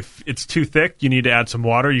 So if it's too thick, you need to add some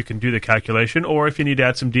water. You can do the calculation. Or if you need to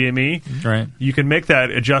add some DME, you can make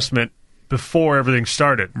that adjustment before everything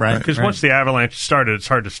started. Right. Because once the avalanche started, it's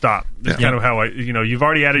hard to stop. That's kind of how you've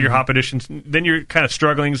already added your hop additions. Then you're kind of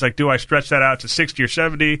struggling. It's like, do I stretch that out to 60 or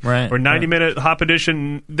 70 or 90-minute hop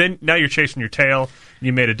addition? Then now you're chasing your tail.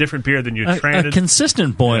 You made a different beer than you trended. A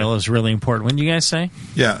consistent boil is really important. Wouldn't you guys say?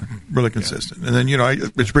 Yeah, really consistent. And then,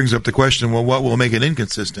 which brings up the question, well, what will make it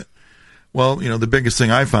inconsistent? Well, the biggest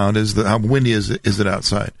thing I found is how windy is it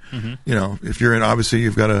outside? If you're in, obviously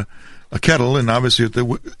you've got a kettle, and obviously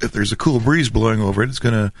if there's a cool breeze blowing over it, it's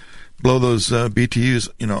going to blow those BTUs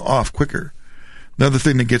off quicker. Another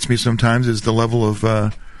thing that gets me sometimes is the level of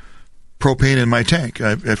propane in my tank.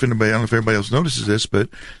 I don't know if everybody else notices this, but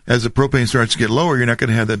as the propane starts to get lower, you're not going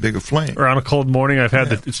to have that big a flame. Or on a cold morning, I've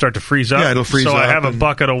had it start to freeze up. Yeah, it'll freeze up. So I have a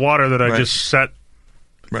bucket of water that I just set.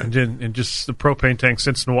 Right. And just the propane tank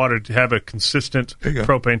sits in water to have a consistent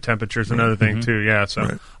propane temperature is another thing, too. Yeah,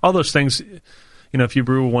 so all those things, if you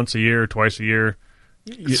brew once a year, twice a year,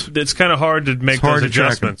 it's kind of hard to make those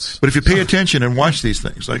adjustments. But if you pay attention and watch these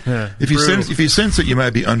things, like if you sense that you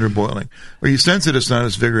might be underboiling, or you sense that it's not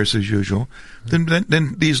as vigorous as usual,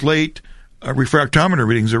 then these late refractometer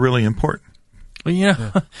readings are really important.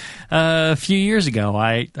 Well, a few years ago,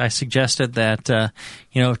 I suggested that,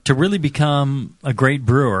 to really become a great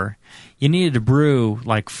brewer, you needed to brew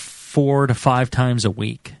like 4 to 5 times a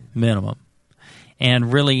week minimum.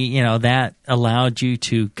 And really, that allowed you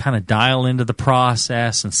to kind of dial into the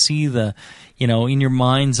process and see the, in your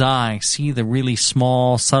mind's eye, see the really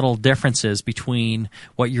small, subtle differences between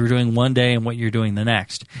what you're doing one day and what you're doing the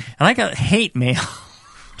next. And I got hate mail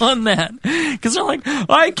on that because they're like,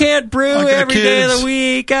 I can't brew every day of the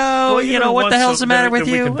week. Oh, what the hell's the matter with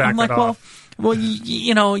you? I'm like, well,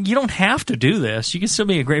 you don't have to do this. You can still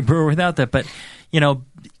be a great brewer without that. But,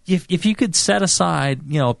 if you could set aside,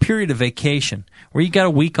 a period of vacation where you got a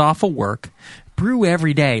week off of work, brew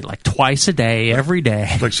every day, like twice a day, every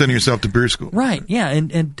day. Like sending yourself to beer school. Right, yeah,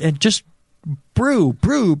 and just brew.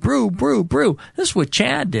 This is what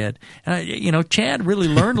Chad did. Chad really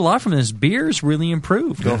learned a lot from his beers really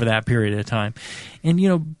improved over that period of time.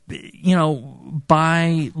 And,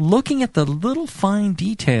 by looking at the little fine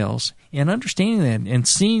details and understanding that and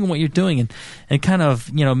seeing what you're doing and kind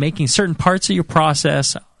of, making certain parts of your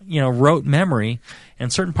process, rote memory,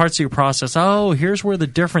 and certain parts of your process, here's where the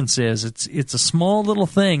difference is. It's a small little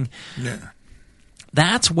thing. Yeah.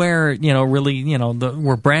 That's where, really,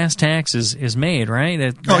 where brass tacks is made, right?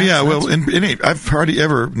 I've but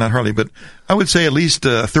I would say at least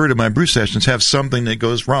a third of my brew sessions have something that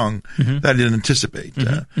goes wrong that I didn't anticipate.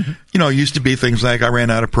 It used to be things like I ran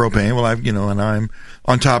out of propane. Well, and I'm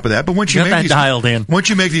on top of that. But once you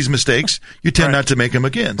make these mistakes, you tend not to make them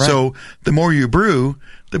again. Right. So the more you brew,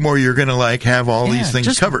 the more you're going to have all these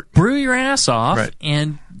things covered. Brew your ass off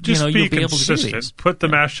and just you'll be be able to do consistent. these. Put the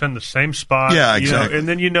mash tun in the same spot. Yeah, exactly. And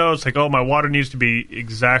then it's like, my water needs to be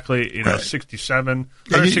exactly 67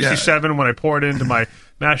 when I pour it into my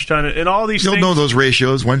mash tun, and all these things. You'll know those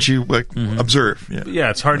ratios once you observe. Yeah,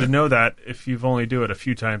 it's hard to know that if you've only do it a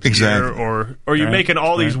few times a year, or you're making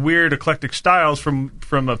all these weird eclectic styles from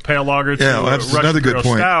a pale lager to a that's Russian another good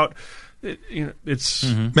point. stout. It's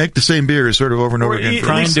make the same beer sort of over and over again.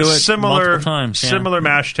 Try and do it multiple times. Similar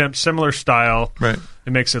mash temp, similar style. Right.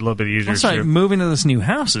 It makes it a little bit easier. That's right. Moving to this new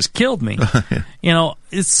house has killed me.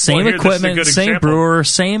 It's same here, equipment, same example. brewer,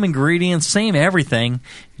 same ingredients, same everything.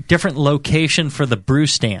 Different location for the brew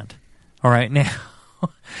stand. All right, now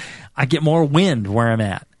I get more wind where I'm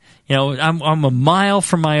at. I'm a mile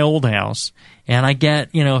from my old house, and I get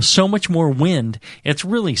so much more wind. It's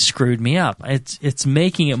really screwed me up. It's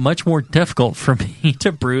making it much more difficult for me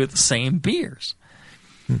to brew the same beers.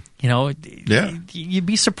 You'd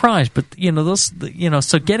be surprised, but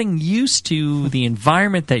so getting used to the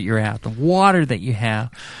environment that you're at, the water that you have,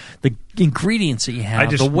 the ingredients that you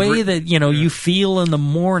have, the way that you feel in the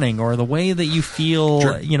morning, or the way that you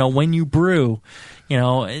feel when you brew.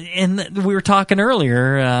 And we were talking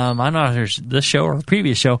earlier, I don't know if there's this show or a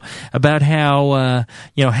previous show, about how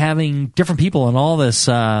having different people and all this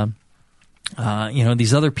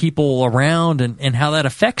these other people around and how that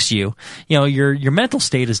affects you. Your mental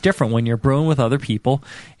state is different when you're brewing with other people,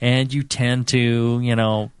 and you tend to,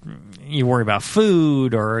 you worry about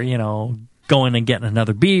food or, going and getting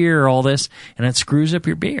another beer, all this, and it screws up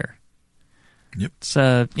your beer. Yep.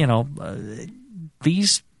 So,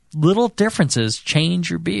 these little differences change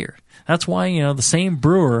your beer. That's why, the same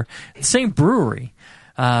brewery,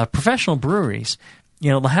 professional breweries,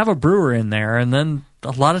 they'll have a brewer in there, and then a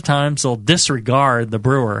lot of times they'll disregard the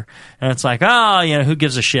brewer. And it's like, who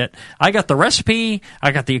gives a shit? I got the recipe, I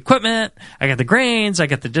got the equipment, I got the grains, I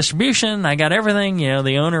got the distribution, I got everything.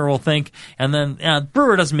 The owner will think, and then the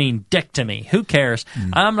brewer doesn't mean dick to me. Who cares?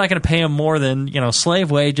 I'm not going to pay him more than, slave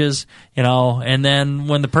wages, and then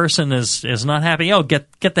when the person is not happy,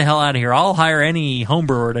 get the hell out of here. I'll hire any home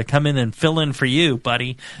brewer to come in and fill in for you,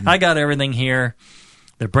 buddy. I got everything here.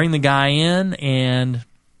 They bring the guy in, and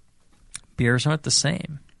beers aren't the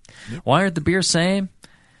same. Yep. Why aren't the beers same?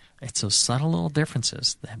 It's those subtle little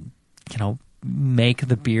differences that, make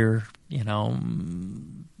the beer,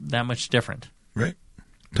 that much different. Right.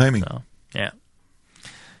 Timing. So, yeah.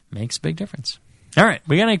 Makes a big difference. All right.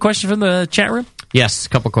 We got any questions from the chat room? Yes. A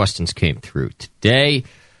couple questions came through today.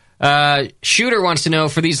 Shooter wants to know,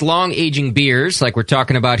 for these long-aging beers, like we're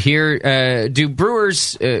talking about here, do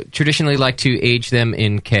brewers traditionally like to age them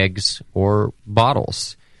in kegs or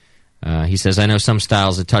bottles? He says, I know some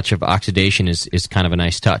styles a touch of oxidation is kind of a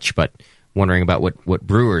nice touch, but wondering about what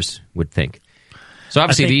brewers would think. So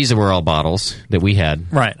obviously these were all bottles that we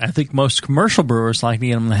had. Right. I think most commercial brewers like to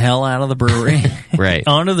get them the hell out of the brewery, right,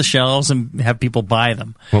 onto the shelves and have people buy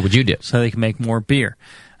them. What would you do? So they can make more beer.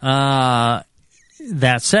 That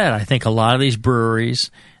said, I think a lot of these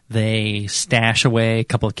breweries, they stash away a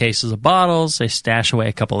couple of cases of bottles, they stash away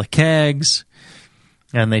a couple of kegs,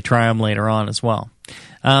 and they try them later on as well.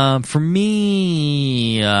 For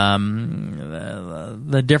me,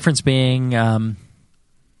 the difference being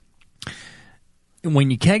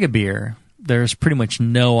when you keg a beer, there's pretty much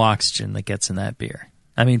no oxygen that gets in that beer.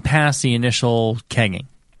 I mean, past the initial kegging,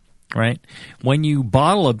 right? When you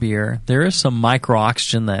bottle a beer, there is some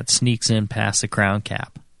micro-oxygen that sneaks in past the crown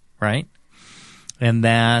cap, right? And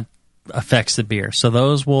that affects the beer. So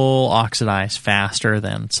those will oxidize faster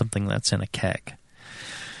than something that's in a keg.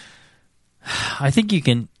 I think you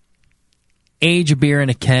can age a beer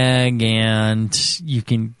in a keg, and you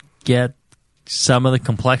can get some of the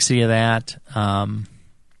complexity of that.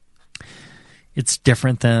 It's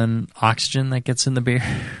different than oxygen that gets in the beer,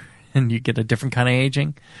 and you get a different kind of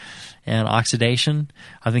aging and oxidation.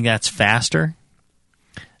 I think that's faster.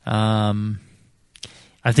 I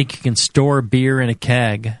think you can store beer in a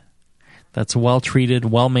keg that's well-treated,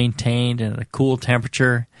 well-maintained, and at a cool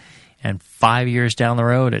temperature, and 5 years down the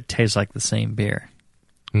road, it tastes like the same beer.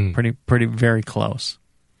 Pretty, very close.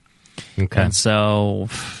 Okay. And so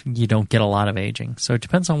you don't get a lot of aging. So it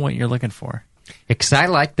depends on what you're looking for. Because I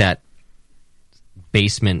like that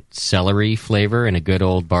basement celery flavor in a good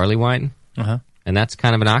old barley wine. Uh-huh. And that's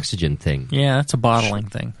kind of an oxygen thing. Yeah, that's a bottling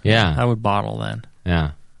thing. Yeah. I would bottle then. Yeah.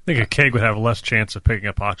 I think a keg would have less chance of picking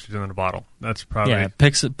up oxygen than a bottle. That's probably... Yeah,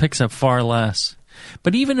 it picks up far less.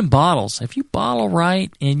 But even in bottles, if you bottle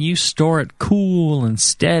right and you store it cool and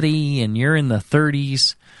steady and you're in the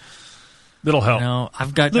 30s... It'll help.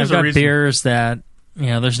 I've got beers that,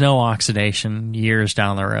 there's no oxidation years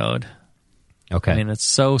down the road. Okay. I mean, it's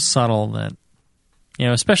so subtle that,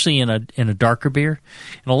 especially in a darker beer.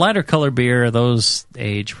 In a lighter color beer, those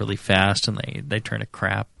age really fast and they turn to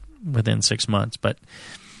crap within 6 months. But,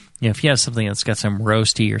 if you have something that's got some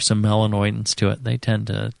roasty or some melanoidins to it, they tend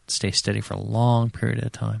to stay steady for a long period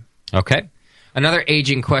of time. Okay. Another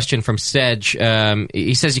aging question from Sedge.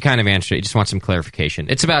 He says he kind of answered it. He just wants some clarification.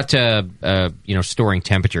 It's about storing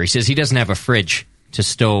temperature. He says he doesn't have a fridge to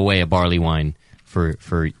stow away a barley wine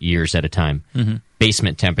for years at a time. Mm-hmm.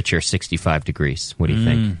 Basement temperature, 65 degrees. What do you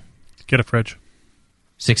think? Get a fridge.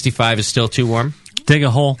 65 is still too warm? Dig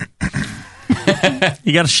a hole.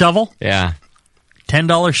 You got a shovel? Yeah.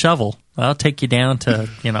 $10 shovel. That'll take you down to,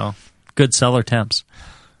 good cellar temps.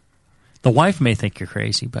 The wife may think you're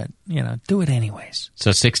crazy, but, do it anyways.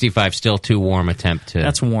 So 65 still too warm a temp to...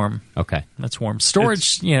 That's warm. Okay. That's warm.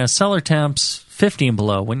 Storage, cellar temps, 50 and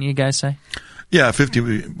below, wouldn't you guys say? Yeah, 50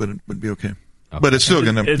 would be okay. But it's still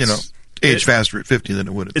going to, age faster at 50 than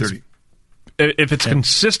it would at 30. If it's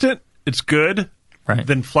consistent, it's good. Right.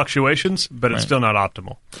 Than fluctuations, but it's still not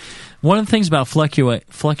optimal. One of the things about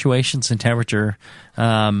fluctuations in temperature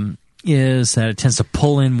is that it tends to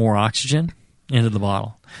pull in more oxygen into the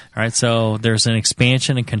bottle. All right, so there's an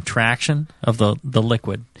expansion and contraction of the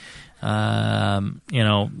liquid. A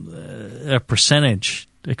percentage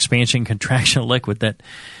expansion contraction of liquid that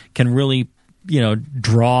can really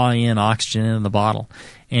draw in oxygen into the bottle,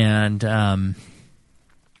 and the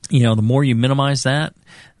more you minimize that,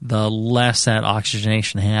 the less that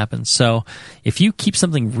oxygenation happens. So if you keep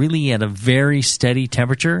something really at a very steady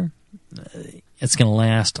temperature, it's going to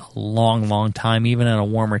last a long, long time, even at a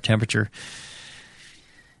warmer temperature.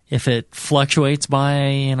 If it fluctuates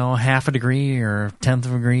by, half a degree or 10th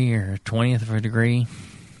of a degree or 20th of a degree,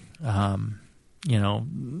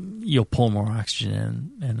 you'll pull more oxygen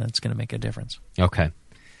in, and that's going to make a difference. Okay.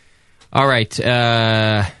 All right.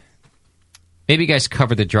 Maybe you guys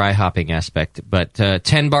covered the dry hopping aspect, but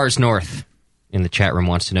 10 Bars North in the chat room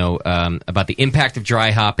wants to know about the impact of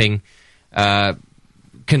dry hopping,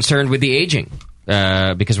 concerned with the aging.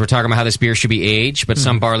 Because we're talking about how this beer should be aged, but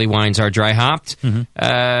some barley wines are dry hopped.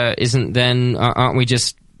 Aren't we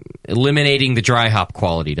just eliminating the dry hop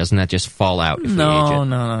quality? Doesn't that just fall out if we age it?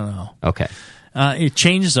 No. Okay. It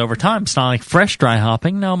changes over time. It's not like fresh dry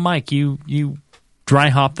hopping. No, Mike, you dry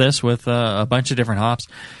hop this with a bunch of different hops.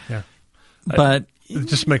 Yeah. But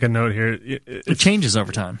just make a note here. It changes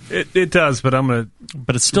over time. It does, but I'm going to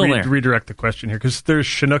it's still there. Redirect the question here, because there's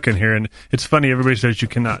Chinook in here, and it's funny, everybody says you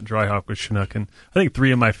cannot dry hop with Chinook, and I think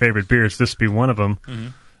 3 of my favorite beers, this would be one of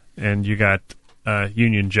them, and you got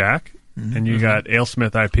Union Jack, and you got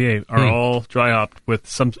AleSmith IPA, are all dry hopped with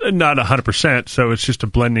some, not 100%, so it's just a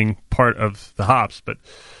blending part of the hops, but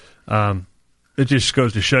it just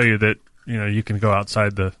goes to show you that you can go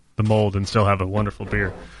outside the mold and still have a wonderful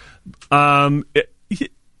beer.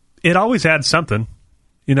 It always adds something,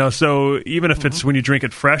 so even if it's when you drink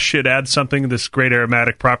it fresh, it adds something, this great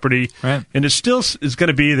aromatic property, right? And it still is going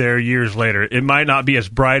to be there years later. It might not be as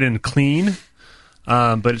bright and clean,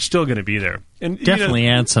 but it's still going to be there. And definitely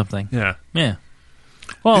adds something. Yeah.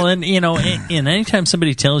 Well, and and anytime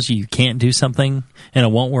somebody tells you can't do something and it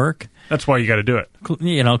won't work, that's why you got to do it.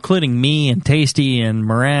 Including me and Tasty and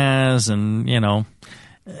Mraz and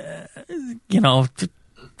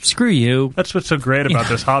screw you. That's what's so great about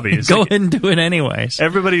this hobby. Is go ahead and do it anyways.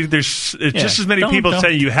 Everybody, there's just as many people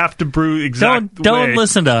say you have to brew exact. Don't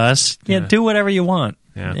listen to us. Do whatever you want.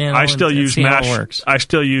 Yeah. I still use mash. I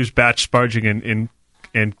still use batch sparging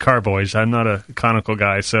in carboys. I'm not a conical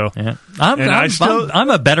guy, so I'm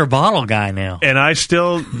a better bottle guy now. And I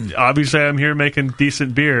still, obviously, I'm here making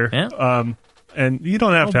decent beer. Yeah. And you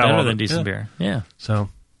don't have to have better all than decent beer. Yeah. So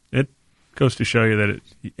it goes to show you that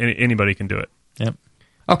anybody can do it. Yep.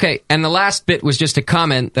 Okay, and the last bit was just a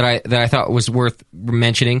comment that I thought was worth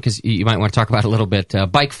mentioning, because you might want to talk about it a little bit.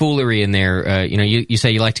 Bike foolery in there. You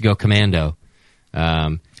say you like to go commando.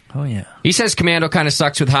 Oh, yeah. He says commando kind of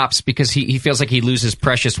sucks with hops because he feels like he loses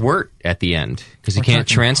precious wort at the end because he can't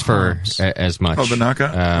transfer as much. Oh, the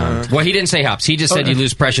knockout? Well, he didn't say hops. He just said you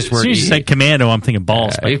lose precious wort. As soon as you said commando, I'm thinking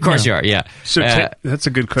balls. Of course you are, yeah. So that's a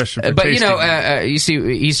good question for but, tasting. you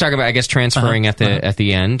see, he's talking about, I guess, transferring at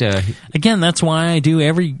the end. Again, that's why I do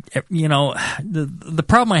the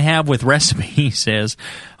problem I have with recipes is,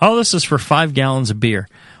 this is for 5 gallons of beer.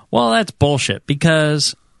 Well, that's bullshit,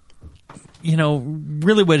 because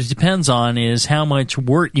really what it depends on is how much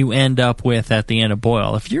wort you end up with at the end of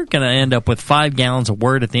boil. If you're going to end up with 5 gallons of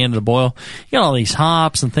wort at the end of the boil, you got all these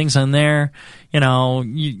hops and things in there,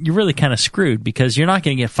 you're really kind of screwed, because you're not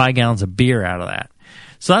going to get 5 gallons of beer out of that.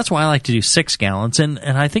 So that's why I like to do 6 gallons. And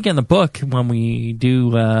I think in the book, when we do,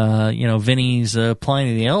 Vinny's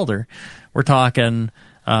Pliny the Elder, we're talking,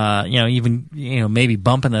 even, maybe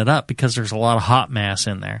bumping it up, because there's a lot of hop mass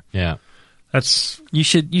in there. Yeah. You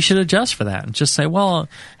should adjust for that and just say, well,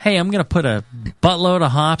 hey, I'm going to put a buttload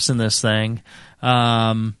of hops in this thing.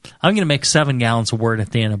 I'm going to make 7 gallons of wort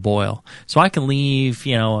at the end of boil, so I can leave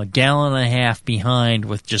a gallon and a half behind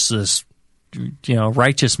with just this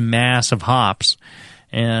righteous mass of hops,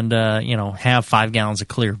 and have 5 gallons of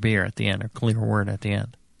clear beer at the end, or clear wort at the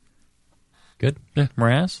end. Good,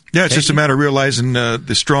 Mraz? Yeah, it's just a matter of realizing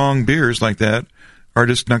the strong beers like that are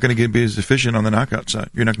just not going to be as efficient on the knockout side.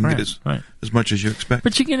 You're not going to get as much as you expect.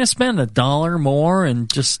 But you're going to spend $1 more and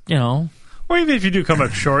just, Or even if you do come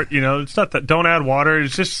up short, it's not that. Don't add water.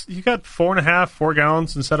 It's just you got 4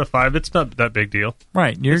 gallons instead of 5. It's not that big deal.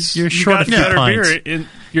 Right. You're short a few pints. Beer,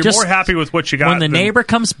 you're just more happy with what you got. When the neighbor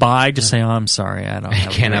comes by, just say, I'm sorry, I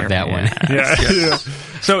can't have that one. Yeah.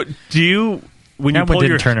 So do you... When you pull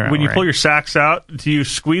your sacks out, do you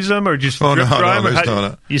squeeze them or just drip dry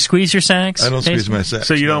them? You squeeze your sacks? I don't squeeze my sacks.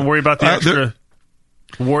 So you don't worry about the extra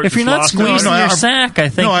wort. If you're not squeezing your sack, I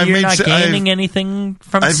think you're not gaining anything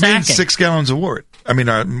from sacking. I've made 6 gallons of wort. I mean,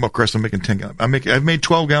 of course, I'm making 10 gallons. I've made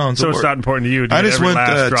 12 gallons of wort. So it's not important to you. I just went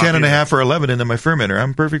 10 and a half or 11 into my fermenter.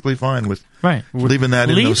 I'm perfectly fine with leaving that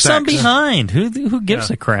in those sacks. Leave some behind. Who gives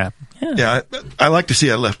a crap? Yeah, I like to see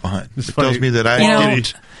I left behind. It tells me that I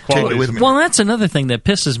didn't take it with me. Well, that's another thing that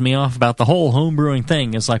pisses me off about the whole homebrewing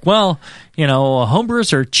thing. Is like,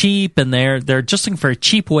 homebrewers are cheap, and they're just looking for a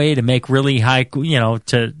cheap way to make really high,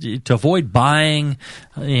 to avoid buying,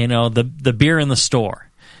 the beer in the store,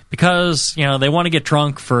 because they want to get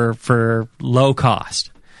drunk for low cost.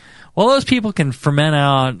 Well, those people can ferment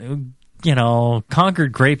out,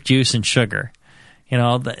 Concord grape juice and sugar.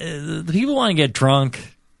 The people want to get drunk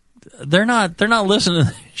they're not listening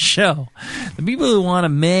to the show. The people who want to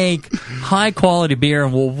make high quality beer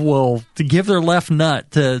and will give their left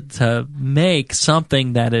nut to make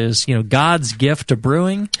something that is, God's gift to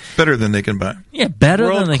brewing. Better than they can buy. Yeah, better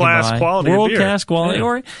than they can buy. World-class quality World-class beer. quality. Yeah.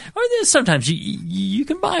 Or then sometimes you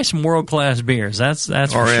can buy some world-class beers. That's or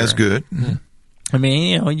for sure. as good. Yeah. I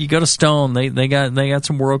mean, you go to Stone, they got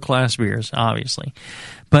some world-class beers, obviously.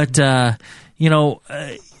 But,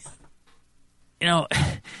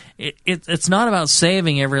 it's not about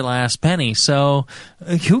saving every last penny. So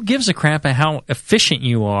who gives a crap at how efficient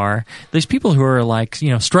you are? These people who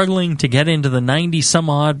are struggling to get into the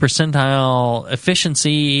 90-some-odd percentile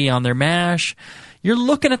efficiency on their mash, you're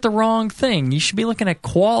looking at the wrong thing. You should be looking at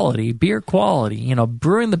quality, beer quality,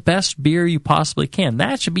 brewing the best beer you possibly can.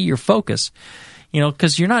 That should be your focus.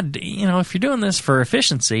 Because you're not, if you're doing this for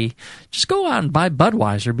efficiency, just go out and buy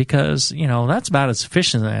Budweiser because, that's about as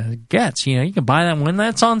efficient as it gets. You can buy that when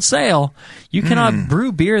that's on sale. You cannot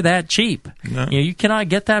brew beer that cheap. No. You cannot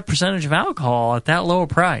get that percentage of alcohol at that low a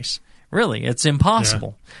price. Really, it's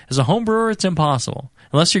impossible. Yeah. As a home brewer, it's impossible.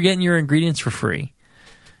 Unless you're getting your ingredients for free.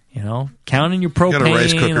 Counting your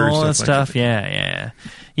propane and all that stuff. Yeah.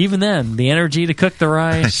 Even then, the energy to cook the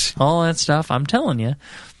rice, all that stuff, I'm telling you.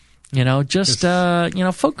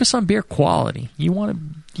 Focus on beer quality. You want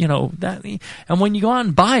to, that. And when you go out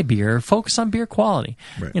and buy beer, focus on beer quality.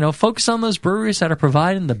 Right. Focus on those breweries that are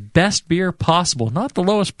providing the best beer possible, not the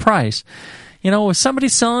lowest price. If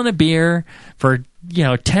somebody's selling a beer for,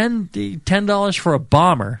 $10 for a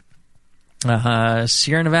bomber,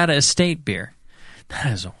 Sierra Nevada Estate beer,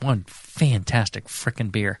 that is one fantastic frickin'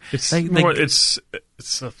 beer. It's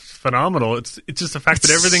phenomenal. It's just the fact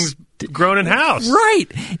that everything's grown in house, right?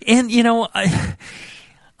 And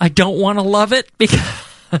I don't want to love it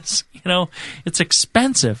because it's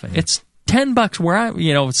expensive. It's $10 where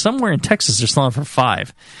I somewhere in Texas they're selling for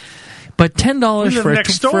 $5, but $10 for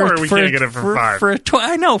next door we can't get it for $5.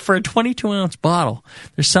 I know for a 22-ounce bottle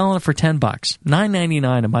they're selling it for $10,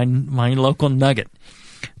 $9.99 at my local Nugget.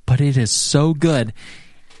 But it is so good,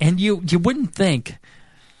 and you wouldn't think.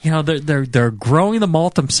 They're growing the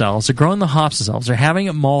malt themselves. They're growing the hops themselves. They're having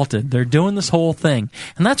it malted. They're doing this whole thing.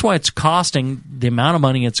 And that's why it's costing the amount of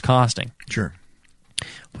money it's costing. Sure.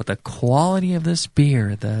 But the quality of this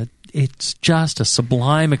beer, it's just a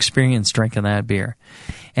sublime experience drinking that beer.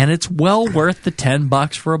 And it's well worth the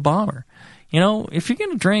 $10 for a bomber. If you're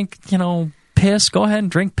going to drink, piss, go ahead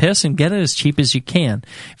and drink piss and get it as cheap as you can.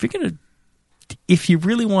 If you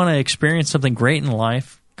really want to experience something great in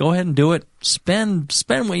life, go ahead and do it. Spend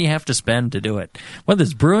what you have to spend to do it. Whether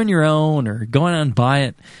it's brewing your own or going out and buy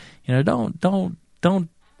it, don't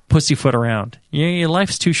pussyfoot around. Your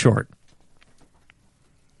life's too short.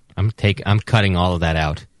 I'm cutting all of that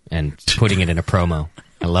out and putting it in a promo.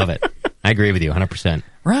 I love it. I agree with you 100%.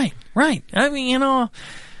 Right. I mean,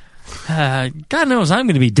 God knows I'm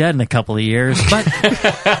going to be dead in a couple of years, but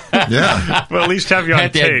yeah. Well, at least have you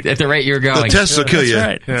on tape. At the rate you're going. The tests will kill you.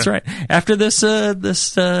 That's right. After this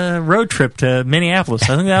road trip to Minneapolis,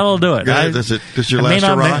 I think that'll do it. This is your last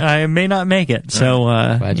hurrah? I may not make it. So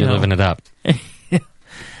glad you're living it up.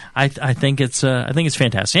 I think it's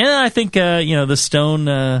fantastic, and I think the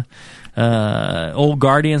Stone Old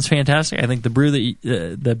Guardian's fantastic. I think the beer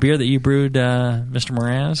that you brewed, Mr.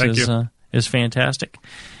 Mraz, is fantastic.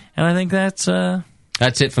 And I think that's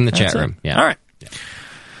it from the chat room. Yeah. All right. Yeah.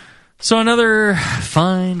 So another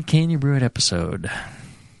fine Can You Brew It episode.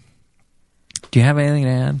 Do you have anything to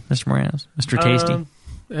add, Mr. Mraz? Mr. Tasty?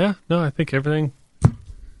 Yeah. No, I think everything.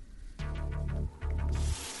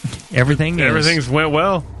 Everything's went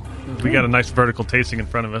well. We got a nice vertical tasting in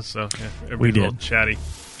front of us, so we did. A little chatty.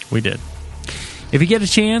 We did. If you get a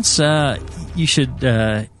chance, you should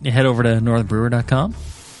head over to northernbrewer.com.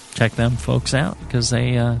 Check them folks out because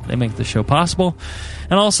they make the show possible.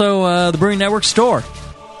 And also the Brewing Network store.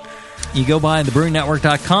 You go by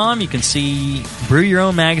thebrewingnetwork.com. You can see Brew Your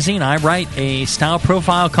Own magazine. I write a style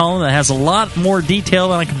profile column that has a lot more detail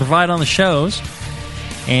than I can provide on the shows.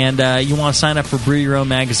 And you want to sign up for Brew Your Own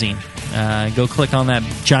magazine. Go click on that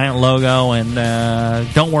giant logo, and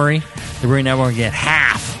don't worry, the Brewing Network will get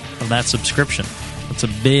half of that subscription. That's a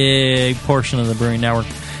big portion of the Brewing Network.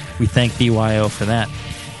 We thank BYO for that.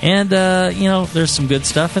 And there's some good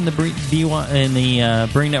stuff in the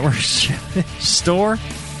Brewing Network store.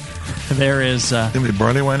 There is any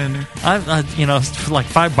Barleywine in there. Like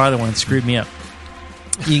 5 Barleywine screwed me up.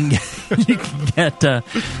 You can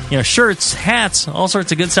get shirts, hats, all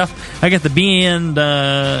sorts of good stuff. I got the B-End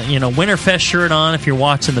Winterfest shirt on. If you're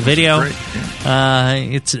watching the video, great. Yeah.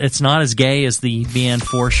 It's not as gay as the B-End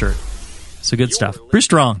 4 shirt. So good stuff. Brew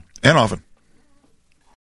strong and often.